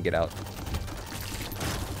 You guys can get out.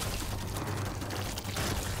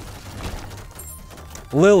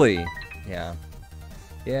 Lily. Yeah.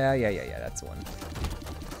 Yeah, that's the one.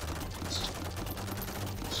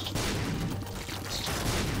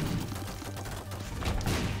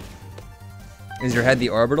 Is your head the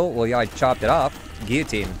orbital? Well, yeah, I chopped it off.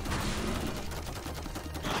 Guillotine.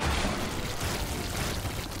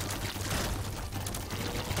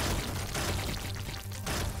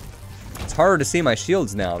 It's harder to see my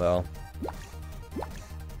shields now, though.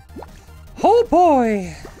 Oh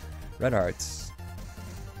boy! Red hearts.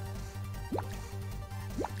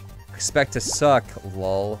 Expect to suck,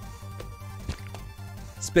 lol.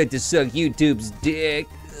 Expect to suck YouTube's dick.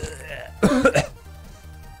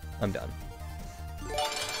 I'm done.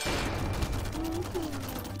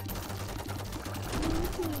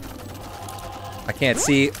 I can't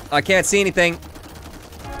see anything.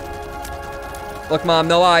 Look, Mom,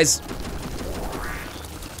 no eyes.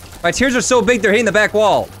 My tears are so big they're hitting the back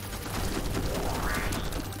wall.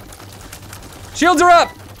 Shields are up!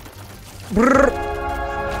 Brrr.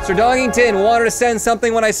 Sir Dongington wanted to send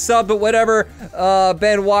something when I subbed, but whatever.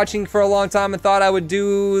 Been watching for a long time and thought I would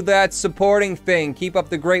do that supporting thing. Keep up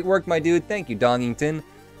the great work, my dude. Thank you, Dongington.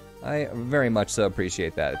 I very much so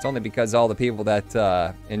appreciate that. It's only because all the people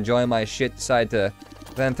that enjoy my shit decide to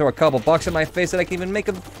then throw a couple bucks in my face that I can even make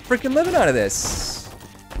a freaking living out of this.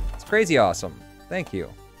 It's crazy awesome. Thank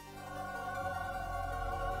you.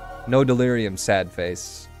 No delirium, sad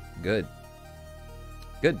face. Good.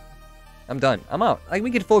 Good. I'm done. I'm out. Like,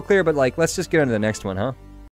 we get full clear, but like, let's just get on to the next one, huh?